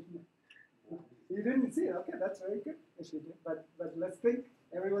 So you didn't see it. Okay, that's very good if you did. But let's think.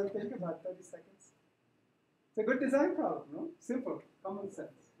 Everyone think about 30 seconds. It's a good design problem, no? Simple, common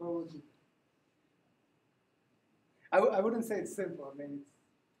sense. What would you do? I wouldn't say it's simple. I mean,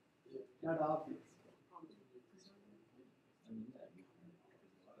 it's not obvious.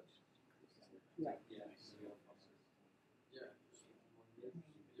 Yeah.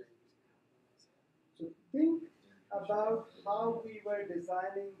 So think about how we were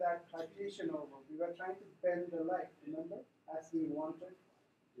designing that Cartesian oval. We were trying to bend the light, remember, as we wanted.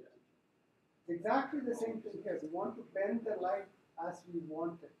 Yeah. It's exactly the same thing here. We want to bend the light as we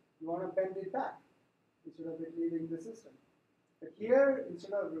want it. We want to bend it back instead of it leaving the system. But here,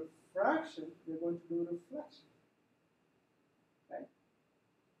 instead of refraction, we're going to do reflection. Right?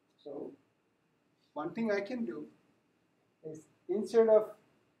 So, one thing I can do is instead of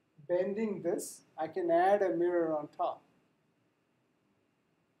bending this, I can add a mirror on top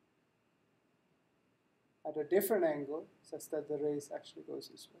at a different angle such that the rays actually goes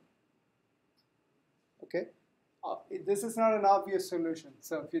this way. Okay? This is not an obvious solution.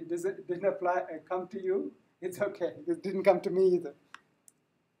 So if it didn't apply, come to you, it's okay. It didn't come to me either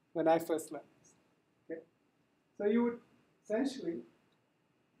when I first learned this. Okay? So you would essentially,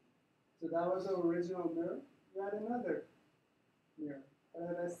 so that was the original mirror. You add another mirror at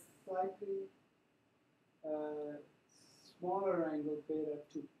a slightly smaller angle, beta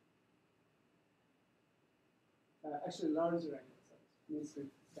 2. Actually, larger angle size needs to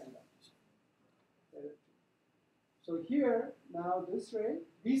stand up. Beta 2. So here, now this ray,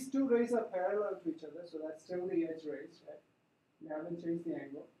 these two rays are parallel to each other, so that's still the edge rays, right? We haven't changed the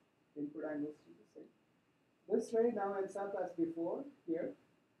angle. Input angle is still the same. This ray now ends up as before here,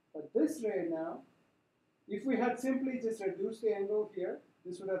 but this ray now, if we had simply just reduced the angle here,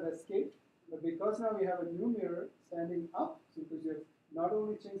 this would have escaped. But because now we have a new mirror standing up, because we have not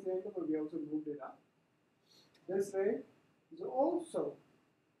only changed the angle, but we also moved it up. This ray is also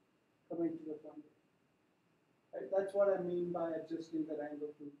coming to the front. Right? That's what I mean by adjusting that angle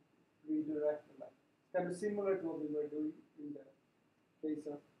to redirect the light. It's kind of similar to what we were doing in the case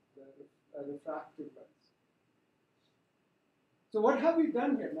of the refractive lens. So what have we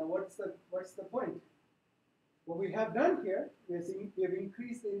done here? Now what's the point? What we have done here is we have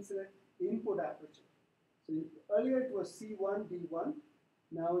increased the incident input aperture. So earlier it was C1 D1,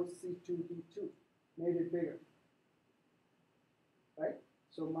 now it's C2 D2. Made it bigger. Right?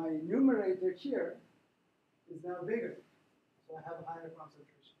 So my numerator here is now bigger. So I have a higher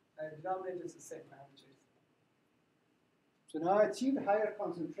concentration. The denominator is the same, I haven't changed it. So now I achieved higher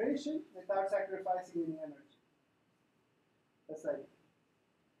concentration without sacrificing any energy. That's the idea.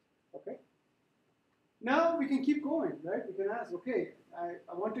 Okay? Now we can keep going, right? We can ask, okay,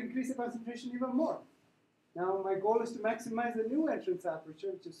 I want to increase the concentration even more. Now my goal is to maximize the new entrance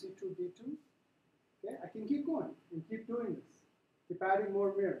aperture, which is C2, D2. Okay, I can keep going and keep doing this. Keep adding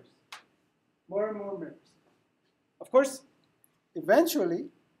more mirrors. More and more mirrors. Of course, eventually,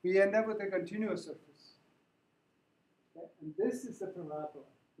 we end up with a continuous surface. Okay? And this is the parabola.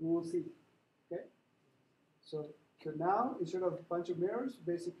 We will see. Okay? So now, instead of a bunch of mirrors,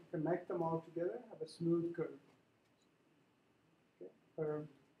 basically connect them all together, have a smooth curve. Okay? Curve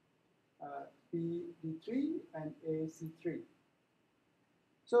BD3 and AC3.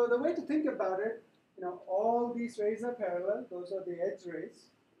 So the way to think about it, all these rays are parallel. Those are the edge rays.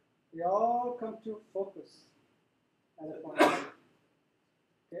 They all come to focus at a point.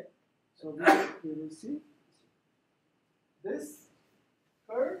 Okay? So we will see this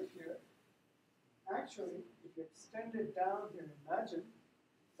curve here. Actually, if you extend it down here, imagine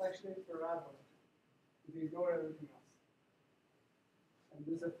it's actually a parabola. If you ignore everything else. And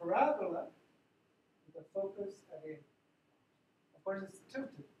there's a parabola with a focus at A. Of course, it's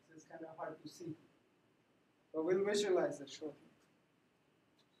tilted, so it's kind of hard to see. But we'll visualize it shortly.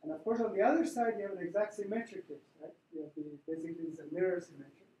 And of course, on the other side, you have an exact symmetric case, right? You have basically it's a mirror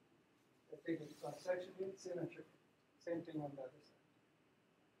symmetry. I take a cross section here, symmetric. Same thing on the other side.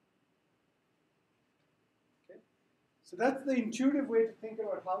 Okay? So that's the intuitive way to think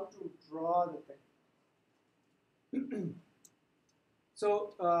about how to draw the thing.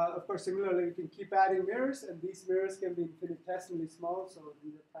 So, of course, similarly, you can keep adding mirrors, and these mirrors can be infinitesimally small, so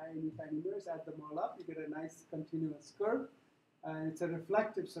these are tiny, tiny mirrors. Add them all up, you get a nice continuous curve, and it's a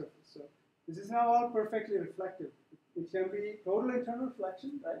reflective surface. So this is now all perfectly reflective. It can be total internal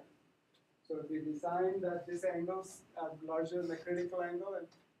reflection, right? So if we design that these angles are larger than the critical angle, and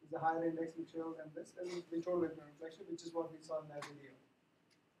is a higher index material than this, then it will be total internal reflection, which is what we saw in that video.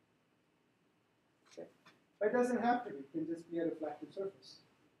 Okay. But it doesn't have to be. It can just be a reflective surface.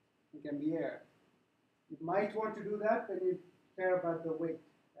 It can be air. You might want to do that when you care about the weight.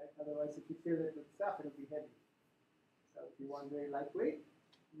 Right? Otherwise, if you fill it with stuff, it'll be heavy. So if you want very lightweight,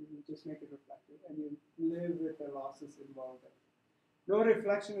 you just make it reflective, and you live with the losses involved there. No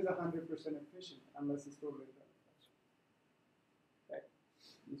reflection is 100% efficient unless it's total internal reflection. Right?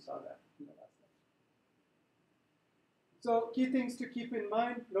 You saw that in the last lecture. So key things to keep in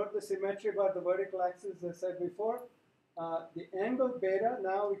mind, note the symmetry about the vertical axis as I said before. The angle beta,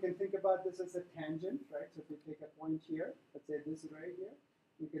 now we can think about this as a tangent, right? So if we take a point here, let's say this right here,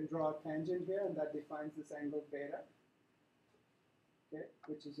 we can draw a tangent here, and that defines this angle beta, okay,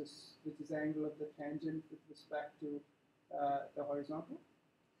 which is angle of the tangent with respect to the horizontal.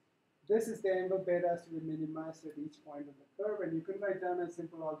 This is the angle beta has to be minimized at each point of the curve, and you can write down a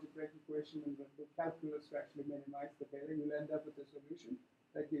simple algebraic equation and the calculus to actually minimize the beta. You'll end up with a solution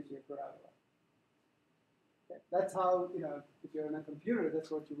that gives you a parabola. Okay. That's how, if you're in a computer,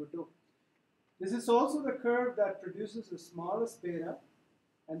 that's what you would do. This is also the curve that produces the smallest beta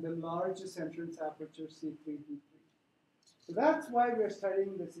and the largest entrance aperture C3D3. So that's why we're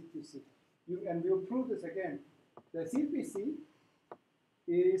studying the CQC. And we'll prove this again. The CPC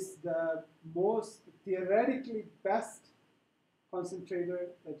is the most theoretically best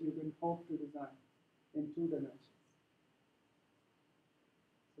concentrator that you can hope to design in 2 dimensions.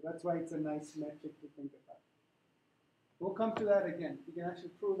 So that's why it's a nice metric to think about. We'll come to that again. You can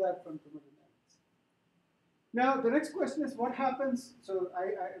actually prove that from thermodynamics. Now, the next question is what happens? So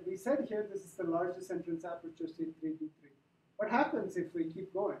we said here this is the largest entrance aperture, C3D3. What happens if we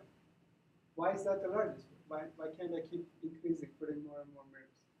keep going? Why is that the largest? Why can't I keep increasing, putting more and more mirrors?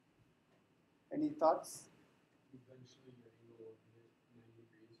 Any thoughts? Eventually your angle will hit 90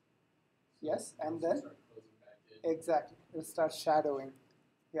 degrees. So Yes, and it'll then? start closing back in. Exactly. It'll start shadowing.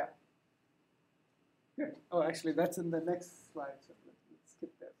 Yeah. Good. Oh, actually, that's in the next slide. So let's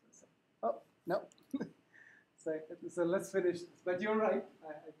skip that for a second. Oh, no. so let's finish this. But you're right.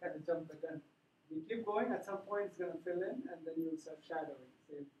 I kind of jumped the gun. You keep going, at some point it's going to fill in, and then you'll start shadowing,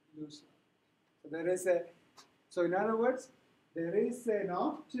 say, loose. So there is so in other words, there is an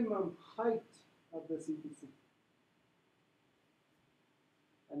optimum height of the CPC.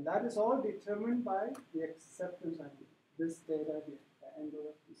 And that is all determined by the acceptance angle, this data here, the angle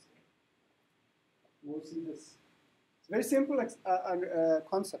of this data. We'll see this. It's very simple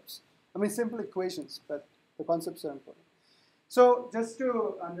concepts. I mean, simple equations, but the concepts are important. So just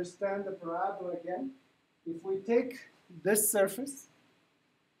to understand the parabola again, if we take this surface,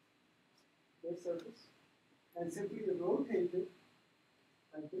 and simply rotate it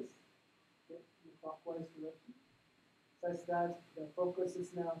like this, okay, in the clockwise direction, such that the focus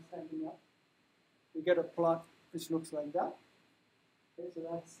is now standing up, we get a plot which looks like that. Okay, so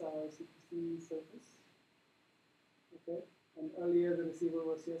that's our CPC surface. Okay, and earlier the receiver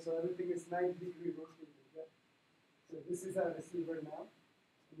was here, so everything is 90-degree rotated. Right? So this is our receiver now.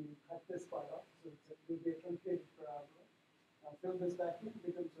 And we cut this part off, so it will be a truncated parabola. Now fill this back in, it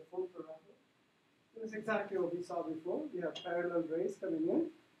becomes a full parabola. This is exactly what we saw before. We have parallel rays coming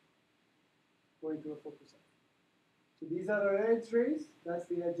in, going to a focus. So these are our edge rays. That's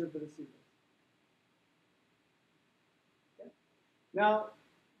the edge of the receiver. Okay. Now,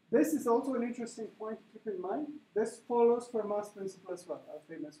 this is also an interesting point to keep in mind. This follows Fermat's principle as well, our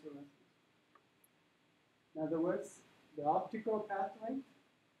famous Fermat's principle. In other words, the optical path length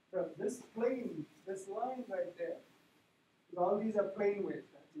from this plane, this line right there, all these are plane waves,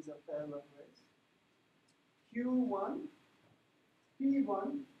 right? These are parallel waves. Q1,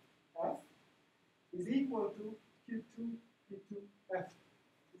 P1, F is equal to Q2, P2, F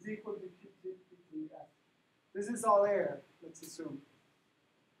is equal to Q3, P3, F. This is all air, let's assume.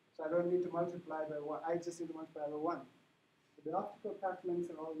 So I don't need to multiply by 1. I just need to multiply by 1. So the optical path lengths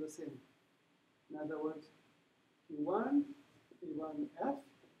are all the same. In other words, Q1, P1F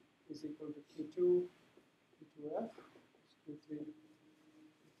is equal to Q2, P2F, Q3,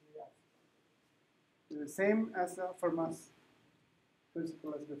 P3F. The same as Fermat's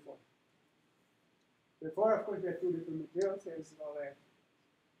principle as before. Before, of course, we had 2 different materials. Here is all air.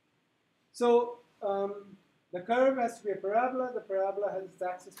 So the curve has to be a parabola. The parabola has its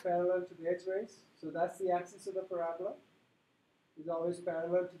axis parallel to the edge rays. So that's the axis of the parabola. It's always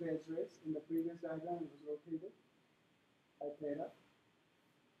parallel to the edge rays. In the previous diagram, it was rotated by theta.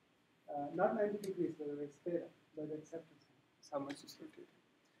 Not 90 degrees, but it's theta, by the acceptance. That's how much it's rotated.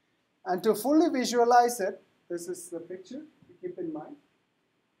 And to fully visualize it, this is the picture to keep in mind.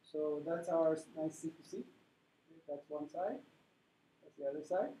 So that's our nice CPC. That's one side. That's the other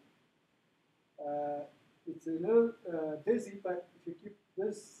side. It's a little busy, but if you keep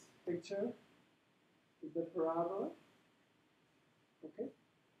this picture, is the parabola. Okay?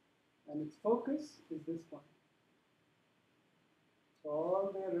 And its focus is this point. So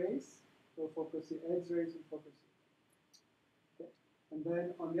all the rays will focus the edge rays will focus. Okay? And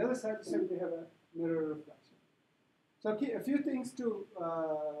then on the other side, you simply have a mirror reflection. So a few things to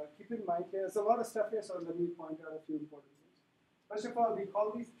keep in mind here. There's a lot of stuff here, so let me point out a few important things. First of all, we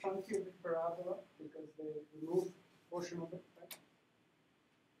call these truncated parabola because they remove a portion of it. Right?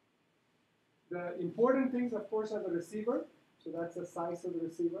 The important things, of course, are the receiver. So that's the size of the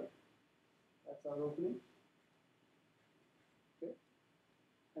receiver. That's our opening. Okay.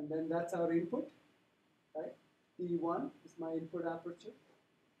 And then that's our input, right? D1 is my input aperture.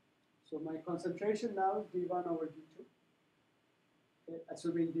 So my concentration now is D1 over D2. Okay.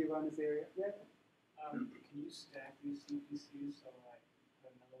 Assuming D1 is area. Yeah. Can you stack these CPCs so like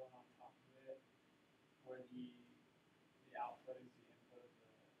put another one on top of it, where the output is the input of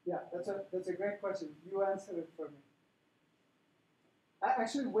the? Yeah, that's a great question. You answer it for me.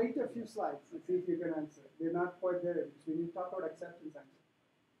 Actually, wait a few slides and see if you can answer it. They're not quite there because we need to talk about acceptance angle.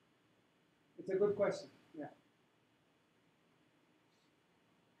 It's a good question. Yeah.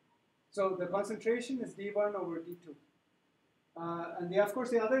 So the concentration is D1 over D2. And of course,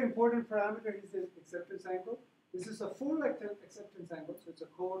 the other important parameter is the acceptance angle. This is a full acceptance angle, so it's a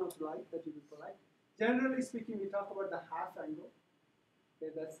cone of light that you will collect. Generally speaking, we talk about the half angle.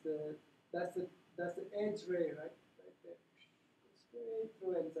 Okay, that's the edge ray, right? Right there. Straight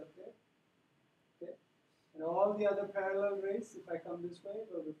through ends up there. Okay. And all the other parallel rays, if I come this way,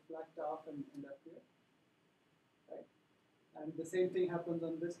 will reflect off and end up here. Right? And the same thing happens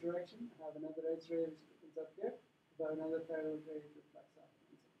on this direction. I have another edge ray which ends up here. But another parallel ray reflects off.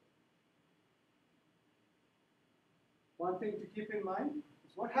 One thing to keep in mind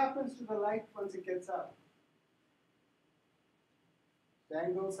is what happens to the light once it gets out. The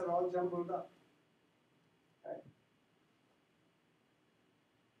angles are all jumbled up. Right?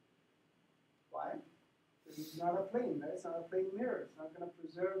 Why? Because it's not a plane, right? It's not a plane mirror. It's not going to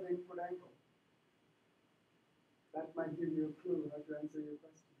preserve the input angle. That might give you a clue how to answer your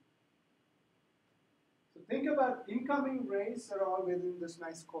question. So think about incoming rays are all within this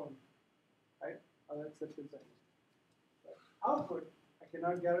nice cone, right? Our acceptance angle. But output, I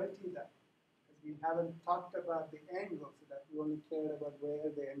cannot guarantee that because we haven't talked about the angle, so that we only cared about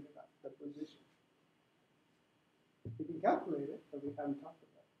where they ended up, the position. We can calculate it, but we haven't talked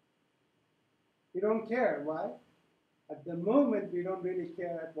about it. We don't care. Why? At the moment, we don't really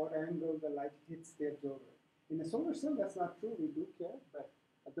care at what angle the light hits the observer. In a solar cell, that's not true. We do care, but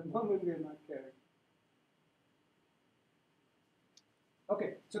at the moment, we are not caring.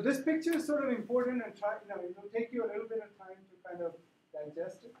 Okay, so this picture is sort of important and it will take you a little bit of time to kind of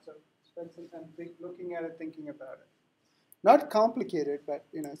digest it. So spend some time looking at it, thinking about it. Not complicated, but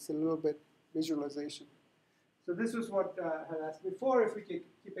it's a little bit visualization. So this was what I had asked before. If we keep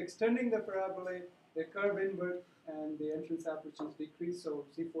extending the parabolae, they curve inward and the entrance apertures decrease. So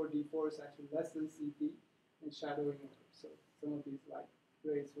C4D4 is actually less than CP and shadowing over. So some of these light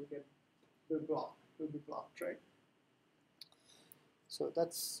rays will be blocked, right? So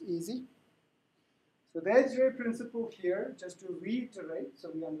that's easy. So the edge ray principle here, just to reiterate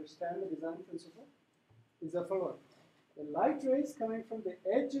so we understand the design principle, is the following. The light rays coming from the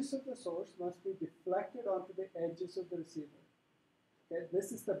edges of the source must be deflected onto the edges of the receiver. Okay?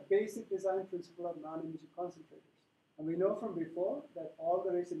 This is the basic design principle of non-imaging concentrators. And we know from before that all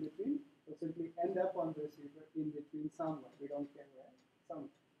the rays in between will simply end up on the receiver in between somewhere. We don't care where,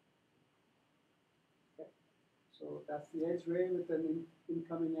 somewhere. So that's the edge ray with an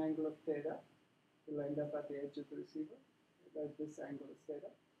incoming angle of theta. It will end up at the edge of the receiver. This angle is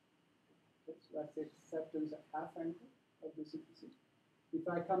theta. Okay, so that's the acceptance at half angle of the CPC. If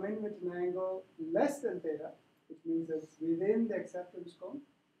I come in with an angle less than theta, which means it's within the acceptance cone,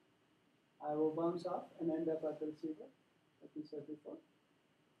 I will bounce off and end up at the receiver, like we said before.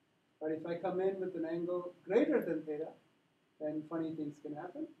 But if I come in with an angle greater than theta, then funny things can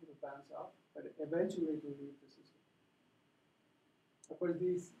happen. It will bounce off, but eventually it will leave the system. Of course,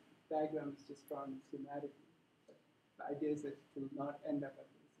 these diagrams just drawn schematically. But the idea is that it will not end up at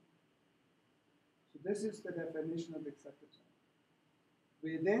the receiver. So this is the definition of the acceptance angle.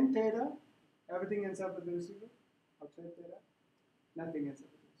 Within theta, everything ends up at the receiver. Outside theta, nothing ends up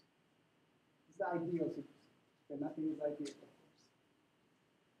at the receiver. It's the ideal CPC. Okay, nothing is ideal, of course.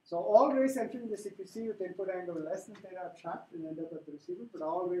 So all rays entering the CPC with input angle less than theta are trapped and end up at the receiver, but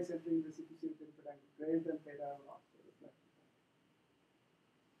all rays entering the CPC with input angle greater than theta are lost.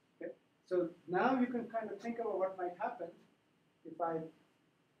 So now you can kind of think about what might happen if I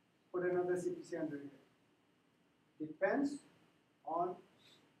put another CPC under here. Depends on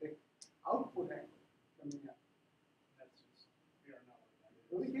the output angle coming up. That's just, we don't know what that is.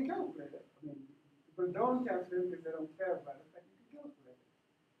 So we can calculate it. I mean, people don't calculate it because they don't care about it, but you can calculate it.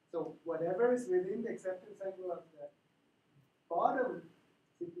 So whatever is within the acceptance angle of the bottom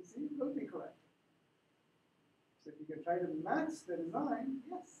CPC will be correct. So if you can try to match the design,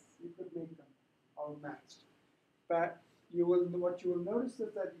 yes, you could make them all matched. But what you will notice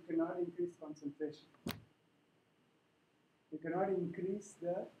is that you cannot increase concentration. You cannot increase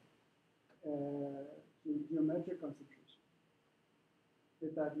the to geometric concentration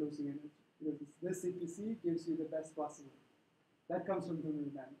without losing energy. Because this CPC gives you the best possible. That comes from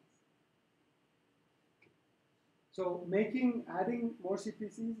thermodynamics. So adding more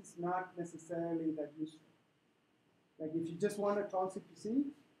CPCs is not necessarily that useful. Like if you just want a tall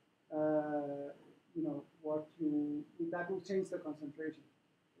CPC, that will change the concentration,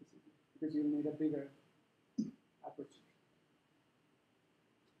 basically, because you'll need a bigger aperture.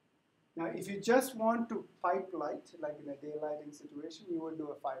 Now, if you just want to pipe light, like in a daylighting situation, you would do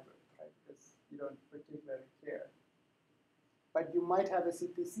a fiber, right? Because you don't particularly care. But you might have a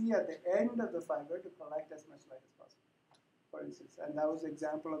CPC at the end of the fiber to collect as much light as possible, for instance. And that was an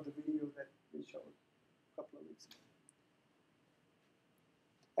example of the video that we showed a couple of weeks ago.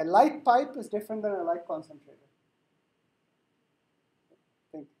 A light pipe is different than a light concentrator.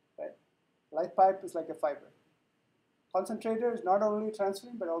 Think, right? Light pipe is like a fiber. Concentrator is not only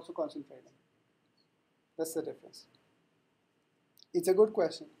transferring, but also concentrating. That's the difference. It's a good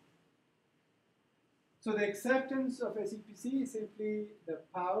question. So the acceptance of a CPC is simply the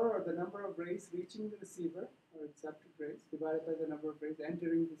power or the number of rays reaching the receiver, or accepted rays, divided by the number of rays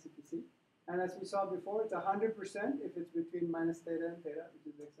entering the CPC. And as we saw before, it's 100% if it's between minus theta and theta, which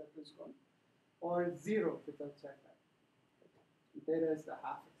is the acceptance cone, or it's 0 if it's outside that. Theta is the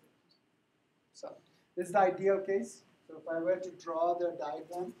half acceptance. So this is the ideal case. So if I were to draw the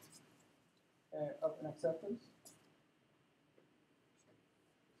diagram of an acceptance,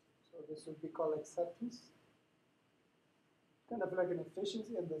 so this would be called acceptance. Kind of like an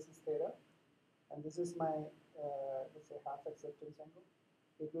efficiency, and this is theta. And this is my, let's say, half acceptance angle.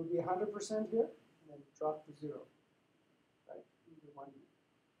 It will be 100% here, and then drop to 0, right?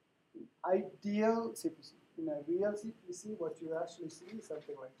 Ideal CPC. In a real CPC, what you actually see is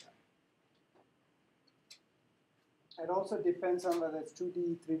something like that. It also depends on whether it's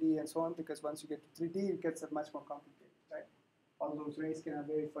 2D, 3D, and so on, because once you get to 3D, it gets much more complicated, right? All those rays can have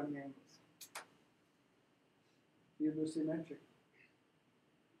very funny angles. You lose symmetry.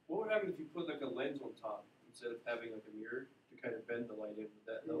 What would happen if you put like a lens on top instead of having like a mirror to kind of bend the light in? Would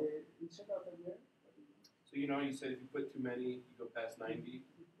that help? Instead of a mirror? So you know you said if you put too many, you go past 90.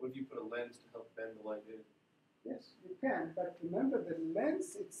 What if you put a lens to help bend the light in? Yes, you can, but remember the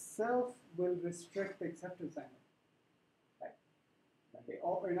lens itself will restrict the acceptance angle. Right? Okay.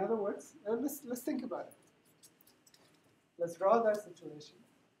 Or in other words, let's think about it. Let's draw that situation.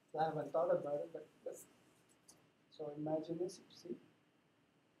 I haven't thought about it, but so imagine this, you see,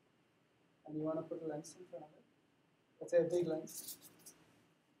 and you want to put a lens in front of it. Let's say a big lens.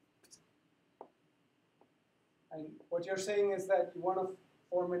 And what you're saying is that you want to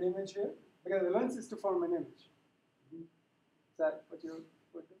form an image here, because the lens is to form an image. Is that what you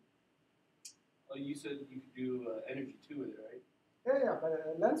would do? Oh, you said you could do energy too with it, right? Yeah, but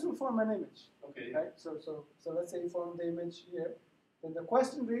a lens will form an image. Okay. Right? So let's say you form the image here. Then the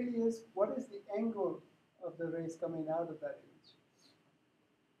question really is, what is the angle of the rays coming out of that image?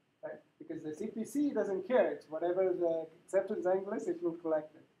 Right? Because the CPC doesn't care. It's whatever the acceptance angle is, it will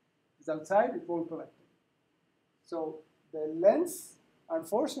collect it. If it's outside, it won't collect it. So the lens,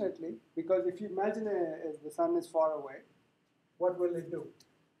 unfortunately, because if you imagine the sun is far away, what will it do?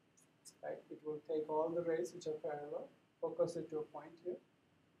 Right? It will take all the rays which are parallel, focus it to a point here,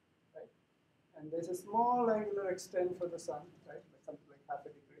 right? And there's a small angular extent for the sun, right? Something like half a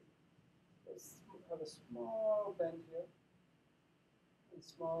degree. Let's have a small bend here, and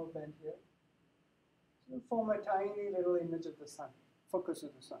small bend here. So we'll form a tiny little image of the sun, focus of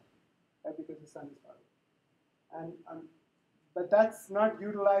the sun, right? Because the sun is far away. But that's not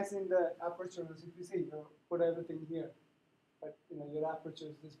utilizing the aperture of the CPC. You put everything here, but your aperture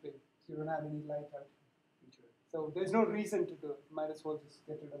is this big, so you don't have any light out. Okay. So there's no reason to do it. You might as well just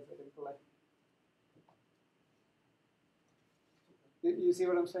get rid of it and collect it. You see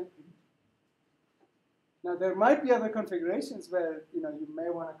what I'm saying? Now there might be other configurations where you may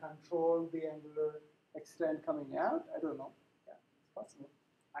want to control the angular extent coming out. I don't know. Yeah, it's possible.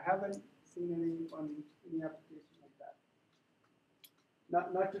 I haven't seen any application like that.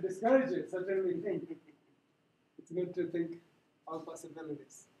 Not to discourage it. Certainly think. It's good to think all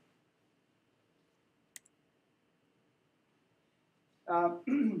possibilities.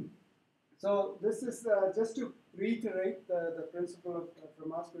 So this is just to reiterate the principle of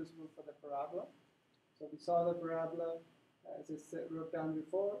Fermat's principle for the parabola. So we saw the parabola, as I wrote down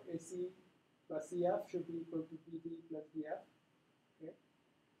before, AC plus CF should be equal to PD plus DF. Okay?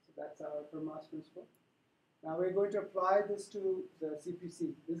 So that's our Fermat's principle. Now we're going to apply this to the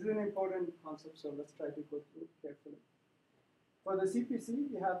CPC. This is an important concept, so let's try to go through it carefully. For the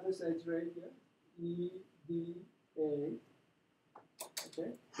CPC, we have this edge right here, E, D, A.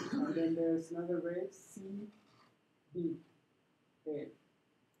 Okay, and then there's another ray CBA.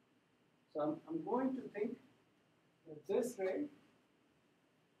 So I'm going to think that this ray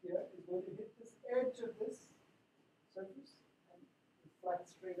here is going to hit this edge of this surface and reflect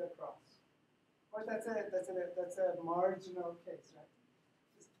straight across. But that's a marginal case, right?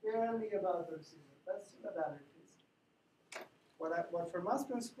 Just barely above the receiver. That's still a valid case. What Fermat's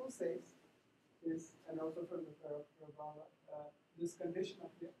principle says is, and also from the parabola, this condition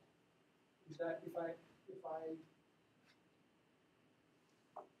up here, is that if I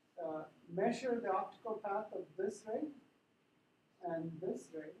measure the optical path of this ray and this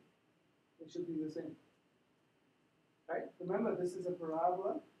ray, it should be the same. Right? Remember, this is a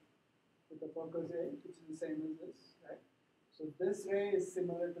parabola with the focus A, which is the same as this, right? So this ray is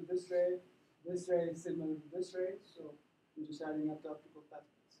similar to this ray is similar to this ray, so we're just adding up the optical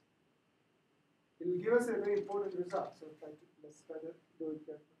pathways. It will give us a very important result, so let's try to do it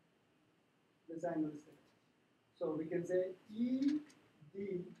carefully. This angle is there. So we can say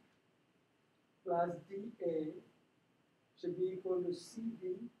ED plus DA should be equal to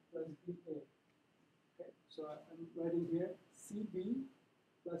CB plus DA. Okay, so I'm writing here CB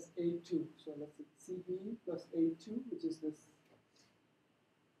plus A2. So let's say CB plus A2, which is this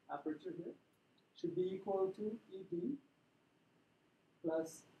aperture here, should be equal to ED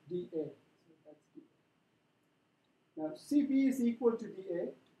plus DA. So that's DA. Now CB is equal to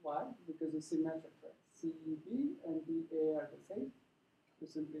DA. Why? Because it's symmetric, right? CB and DA are the same.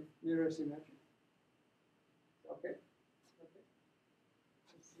 It's simply mirror symmetry. Okay. Okay.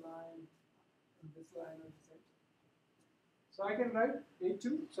 This line and this line are the same. So I can write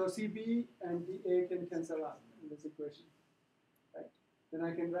A2. So CB and DA can cancel out in this equation. Right? Then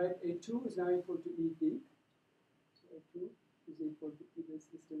I can write A2 is now equal to ED. So A2 is equal to this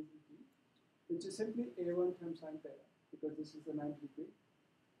distance ED, which is simply A1 times sine theta, because this is a 90-degree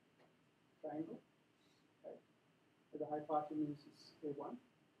triangle. Right? So the hypotenuse is A1.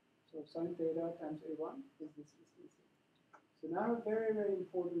 So sine theta times A1 is this distance. So now a very, very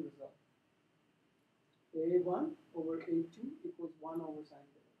important result. A1 over A2 equals 1 over sine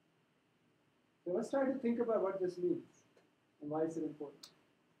theta. So let's try to think about what this means and why is it important.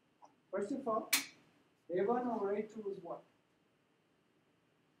 First of all, A1 over A2 is what?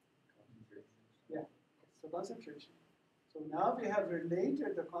 Concentration. Yeah, so concentration. So now we have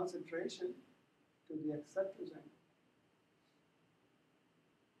related the concentration to the acceptors angle.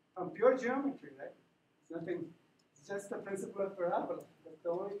 From pure geometry, right? It's nothing, it's just the principle of parabola. That's the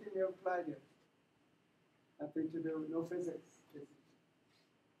only thing we have applied here. Nothing to do, no physics, basically.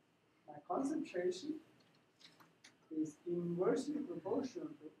 My concentration is inversely proportional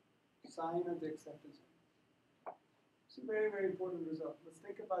to sine of the acceptance angle. It's a very, very important result. Let's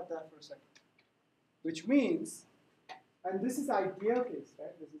think about that for a second. Which means, and this is ideal case,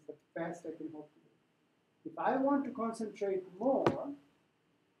 right? This is the best I can hope to do. If I want to concentrate more,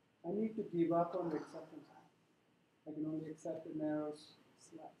 I need to give up on the acceptance angle. I can only accept a narrow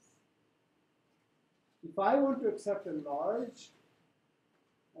slice. If I want to accept a large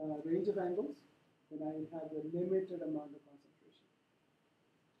range of angles, then I have a limited amount of concentration.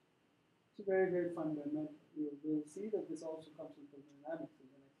 It's very, very fundamental. We'll see that this also comes from thermodynamics in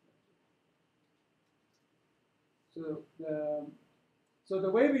the next lecture. So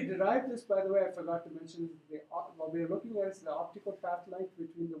the way we derive this, by the way, I forgot to mention, what we're looking at is the optical path length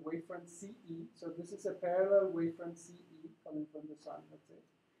between the wavefront CE. So this is a parallel wavefront CE coming from the sun, let's say,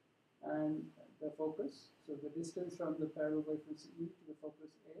 and the focus. So the distance from the parallel wavefront CE to the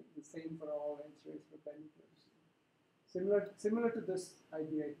focus A is the same for all edge rays perpendicular to CE. Similar to this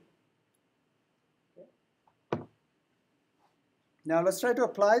idea here. Okay. Now let's try to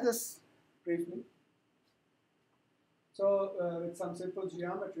apply this briefly. So with some simple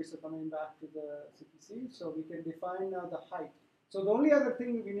geometry, so coming back to the CPC, so we can define now the height. So the only other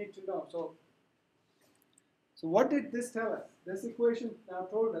thing we need to know, so what did this tell us? This equation now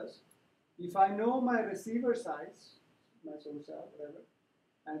told us, if I know my receiver size, my source cell, whatever,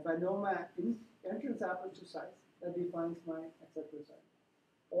 and if I know my entrance aperture size, that defines my acceptor size.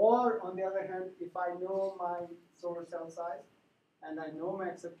 Or on the other hand, if I know my source cell size and I know my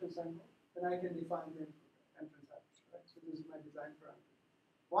acceptance angle, then I can define the entrance aperture. Right? So this is my design parameter.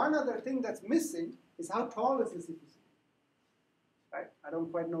 One other thing that's missing is how tall is the CPC? Right? I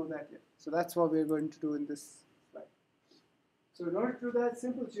don't quite know that yet. So that's what we're going to do in this slide. So in order to do that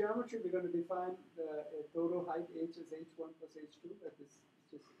simple geometry, we're going to define the total height h as h1 plus h2. That is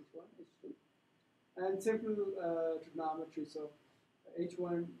just h1, h2. And simple trigonometry. So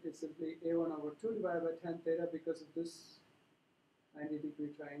h1 is simply a1 over 2 divided by tan theta because of this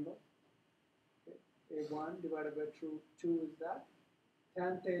 90-degree triangle. Okay. A1 divided by 2 is that.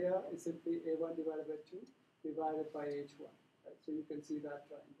 tan theta is simply A1 divided by 2 divided by H1. Right? So you can see that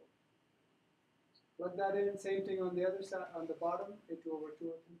triangle. Plug that in, same thing on the other side, on the bottom, A2 over 2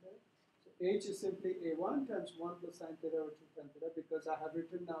 over tan theta. So H is simply A1 times 1 plus sin theta over 2 tan theta, because I have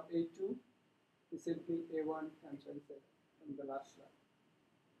written now A2 is simply A1 times sin theta in the last slide.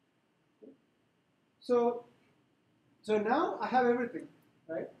 Okay. So now I have everything,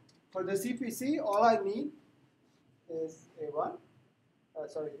 right? For the CPC, all I need is A1.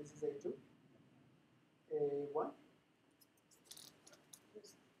 Sorry, this is A2. A1.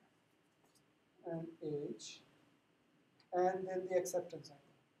 And H. And then the acceptance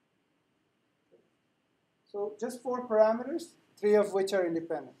angle. Okay. So just 4 parameters, 3 of which are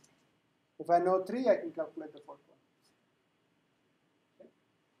independent. If I know 3, I can calculate the 4th one. Okay.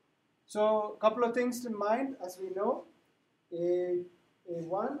 So a couple of things in mind, as we know,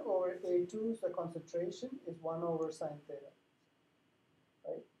 A1 over A2 is the concentration is 1 over sin theta,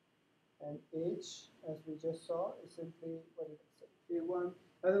 right? And H, as we just saw, is simply, what did I say? A1.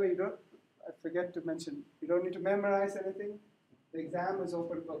 By the way, I forget to mention, you don't need to memorize anything. The exam is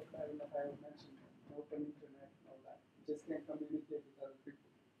open book. I don't know if I mentioned open internet and all that. You just can't communicate with other people.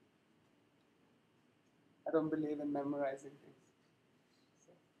 I don't believe in memorizing things.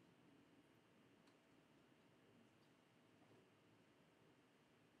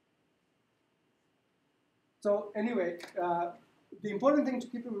 So anyway, the important thing to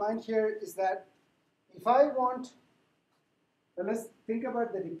keep in mind here is that if I want, let's think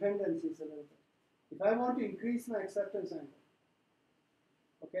about the dependencies a little bit. If I want to increase my acceptance angle,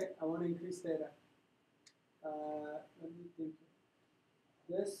 okay, I want to increase theta. Let me think.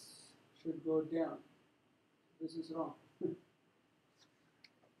 This should go down. This is wrong. I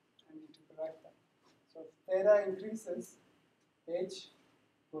need to correct that. So if theta increases, H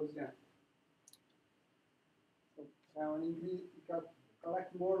goes down. So if I want to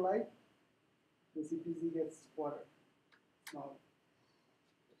collect more light, the CPC gets smaller.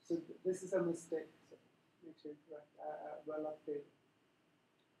 So this is a mistake. So make sure it's correct. Well updated.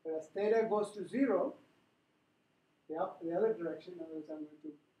 But as theta goes to 0, the other direction, in other words, I'm going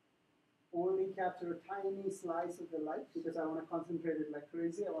to only capture a tiny slice of the light because I want to concentrate it like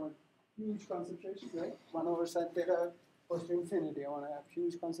crazy. I want a huge concentration, right? 1 over sin theta goes to infinity. I want to have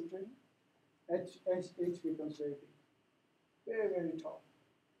huge concentration. H becomes very big. Very, very tall.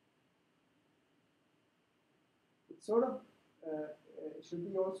 It sort of should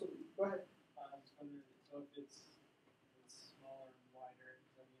be also, go ahead. So if it's smaller and wider,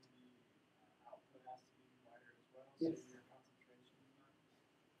 does that mean the output has to be wider as well? Yes. So your concentration is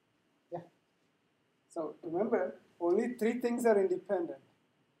not. Yeah. So remember, only 3 things are independent.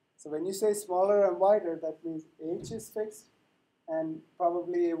 So when you say smaller and wider, that means H is fixed and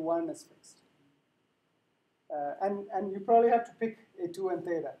probably A1 is fixed. And you probably have to pick A2 and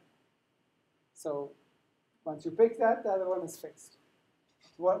theta. So once you pick that, the other one is fixed.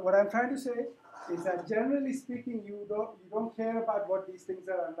 What I'm trying to say is that generally speaking, you don't care about what these things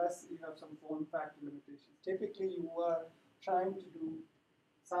are unless you have some form factor limitations. Typically, you are trying to do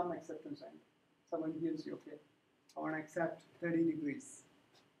some acceptance angle. Someone gives you, okay, I want to accept 30 degrees,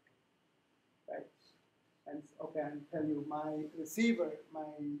 right? And okay, and tell you my receiver,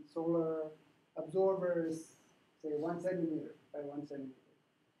 my solar absorber is say 1 centimeter by 1 centimeter.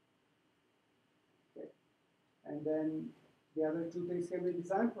 Okay, and then the other 2 things can be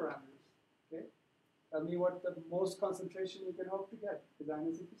design parameters. Okay, tell me what the most concentration you can hope to get. Design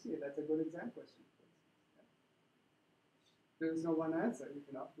a CPC. That's a good exam question. There is no one answer. You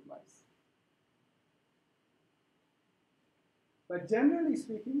can optimize. But generally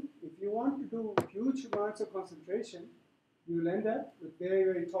speaking, if you want to do huge amounts of concentration, you will end up with very,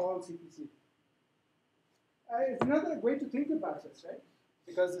 very tall CPC. It's another way to think about this, right?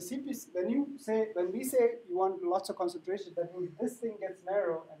 Because the CPC, when we say you want lots of concentration, that means this thing gets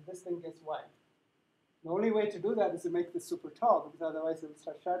narrow and this thing gets wide. The only way to do that is to make this super tall, because otherwise it will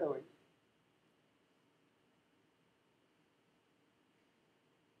start shadowing.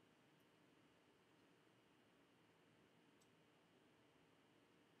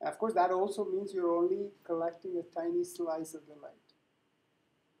 Of course, that also means you're only collecting a tiny slice of the light.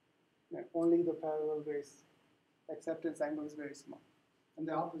 Yeah, only the parallel rays. Acceptance angle is very small. And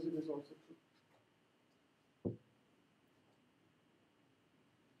the opposite is also true.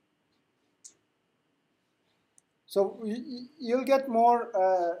 So you'll get more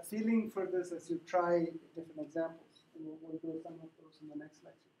feeling for this as you try different examples. And we'll do some of those in the next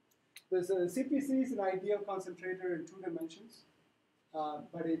lecture. CPC is an ideal concentrator in 2 dimensions.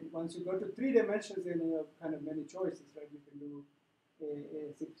 But once you go to 3 dimensions, then you have kind of many choices, right? You can do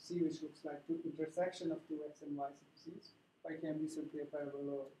a CPC which looks like intersection of 2x and y CPCs. phi can be simply a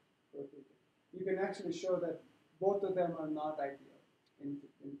parabola or theta. You can actually show that both of them are not ideal in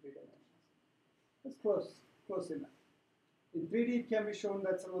 3 dimensions. It's close enough. In 3D, it can be shown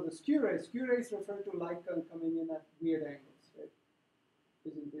that some of the skew rays refer to light coming in at weird angles, right?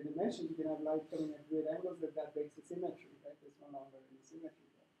 Because in 3 dimensions, you can have light coming at weird angles that breaks the symmetry, right? There's no longer any symmetry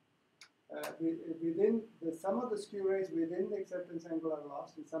there. Some of the skew rays within the acceptance angle are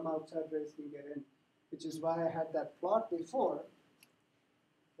lost, and some outside rays can get in, which is why I had that plot before,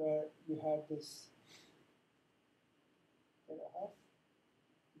 where you had this.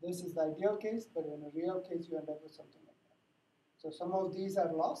 This is the ideal case, but in a real case, you end up with something like that. So some of these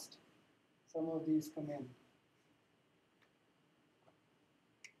are lost, some of these come in.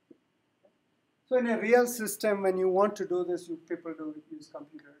 So in a real system, when you want to do this, people do use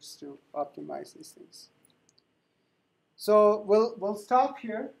computers to optimize these things. So we'll stop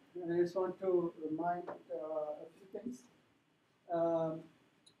here. I just want to remind a few things.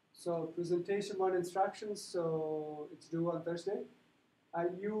 So presentation 1 instructions. So it's due on Thursday.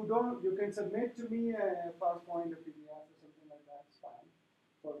 You can submit to me a PowerPoint, a PDF, or something like that. It's fine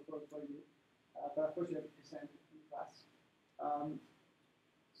for you. But of course, you have to present it in class.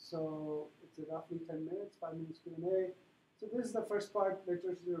 So it's roughly 10 minutes, 5 minutes Q&A. So this is the first part,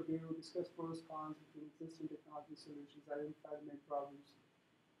 literature review, discuss pros, cons between existing technology solutions, identify the main problems.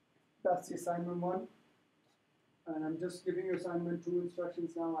 That's the assignment 1. And I'm just giving you assignment 2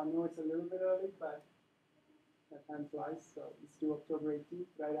 instructions now. I know it's a little bit early, but that time flies. So it's due October 18th,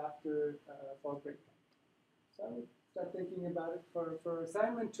 right after fall break. So start thinking about it. For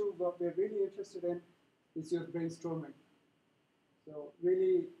assignment 2, what we're really interested in is your brainstorming. So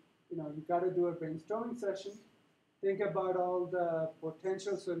really, you got to do a brainstorming session. Think about all the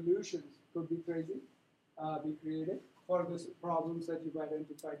potential solutions. Could be crazy, be creative for the problems that you've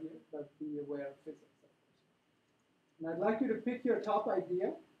identified here, but be aware of physics, of course. And I'd like you to pick your top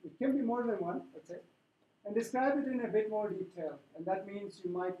idea. It can be more than one, let's say, and describe it in a bit more detail. And that means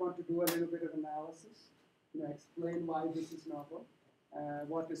you might want to do a little bit of analysis, explain why this is novel,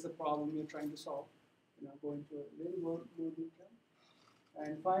 what is the problem you're trying to solve, go into a little more detail.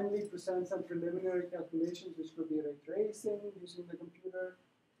 And finally, present some preliminary calculations, which could be ray tracing using the computer,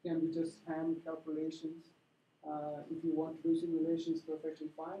 can be just hand calculations. If you want to do simulations, perfectly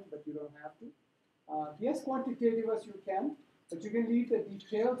fine, but you don't have to. Be as quantitative as you can, but you can leave the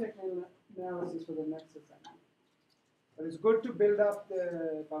detailed technical analysis for the next assignment. But it's good to build up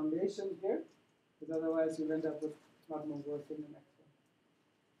the foundation here, because otherwise you'll end up with a lot more work in the next one.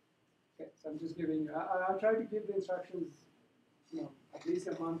 Okay, so I'm just giving you, I'll try to give the instructions at least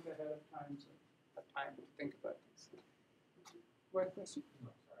a month ahead of time, so have time to think about this. What question? No,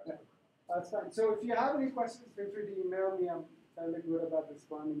 sorry. Yeah. That's fine. So if you have any questions, feel free to email me. I'm fairly good about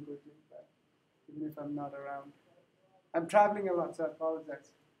responding quickly, but even if I'm not around. I'm traveling a lot, so I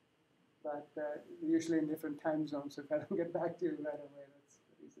apologize. But usually in different time zones, so if I don't get back to you right away, that's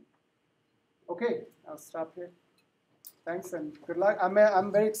the reason. Okay, I'll stop here. Thanks and good luck.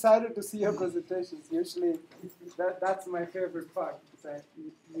 I'm very excited to see your presentations. Usually, that's my favorite part. That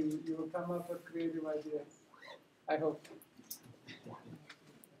you will come up with creative ideas. I hope.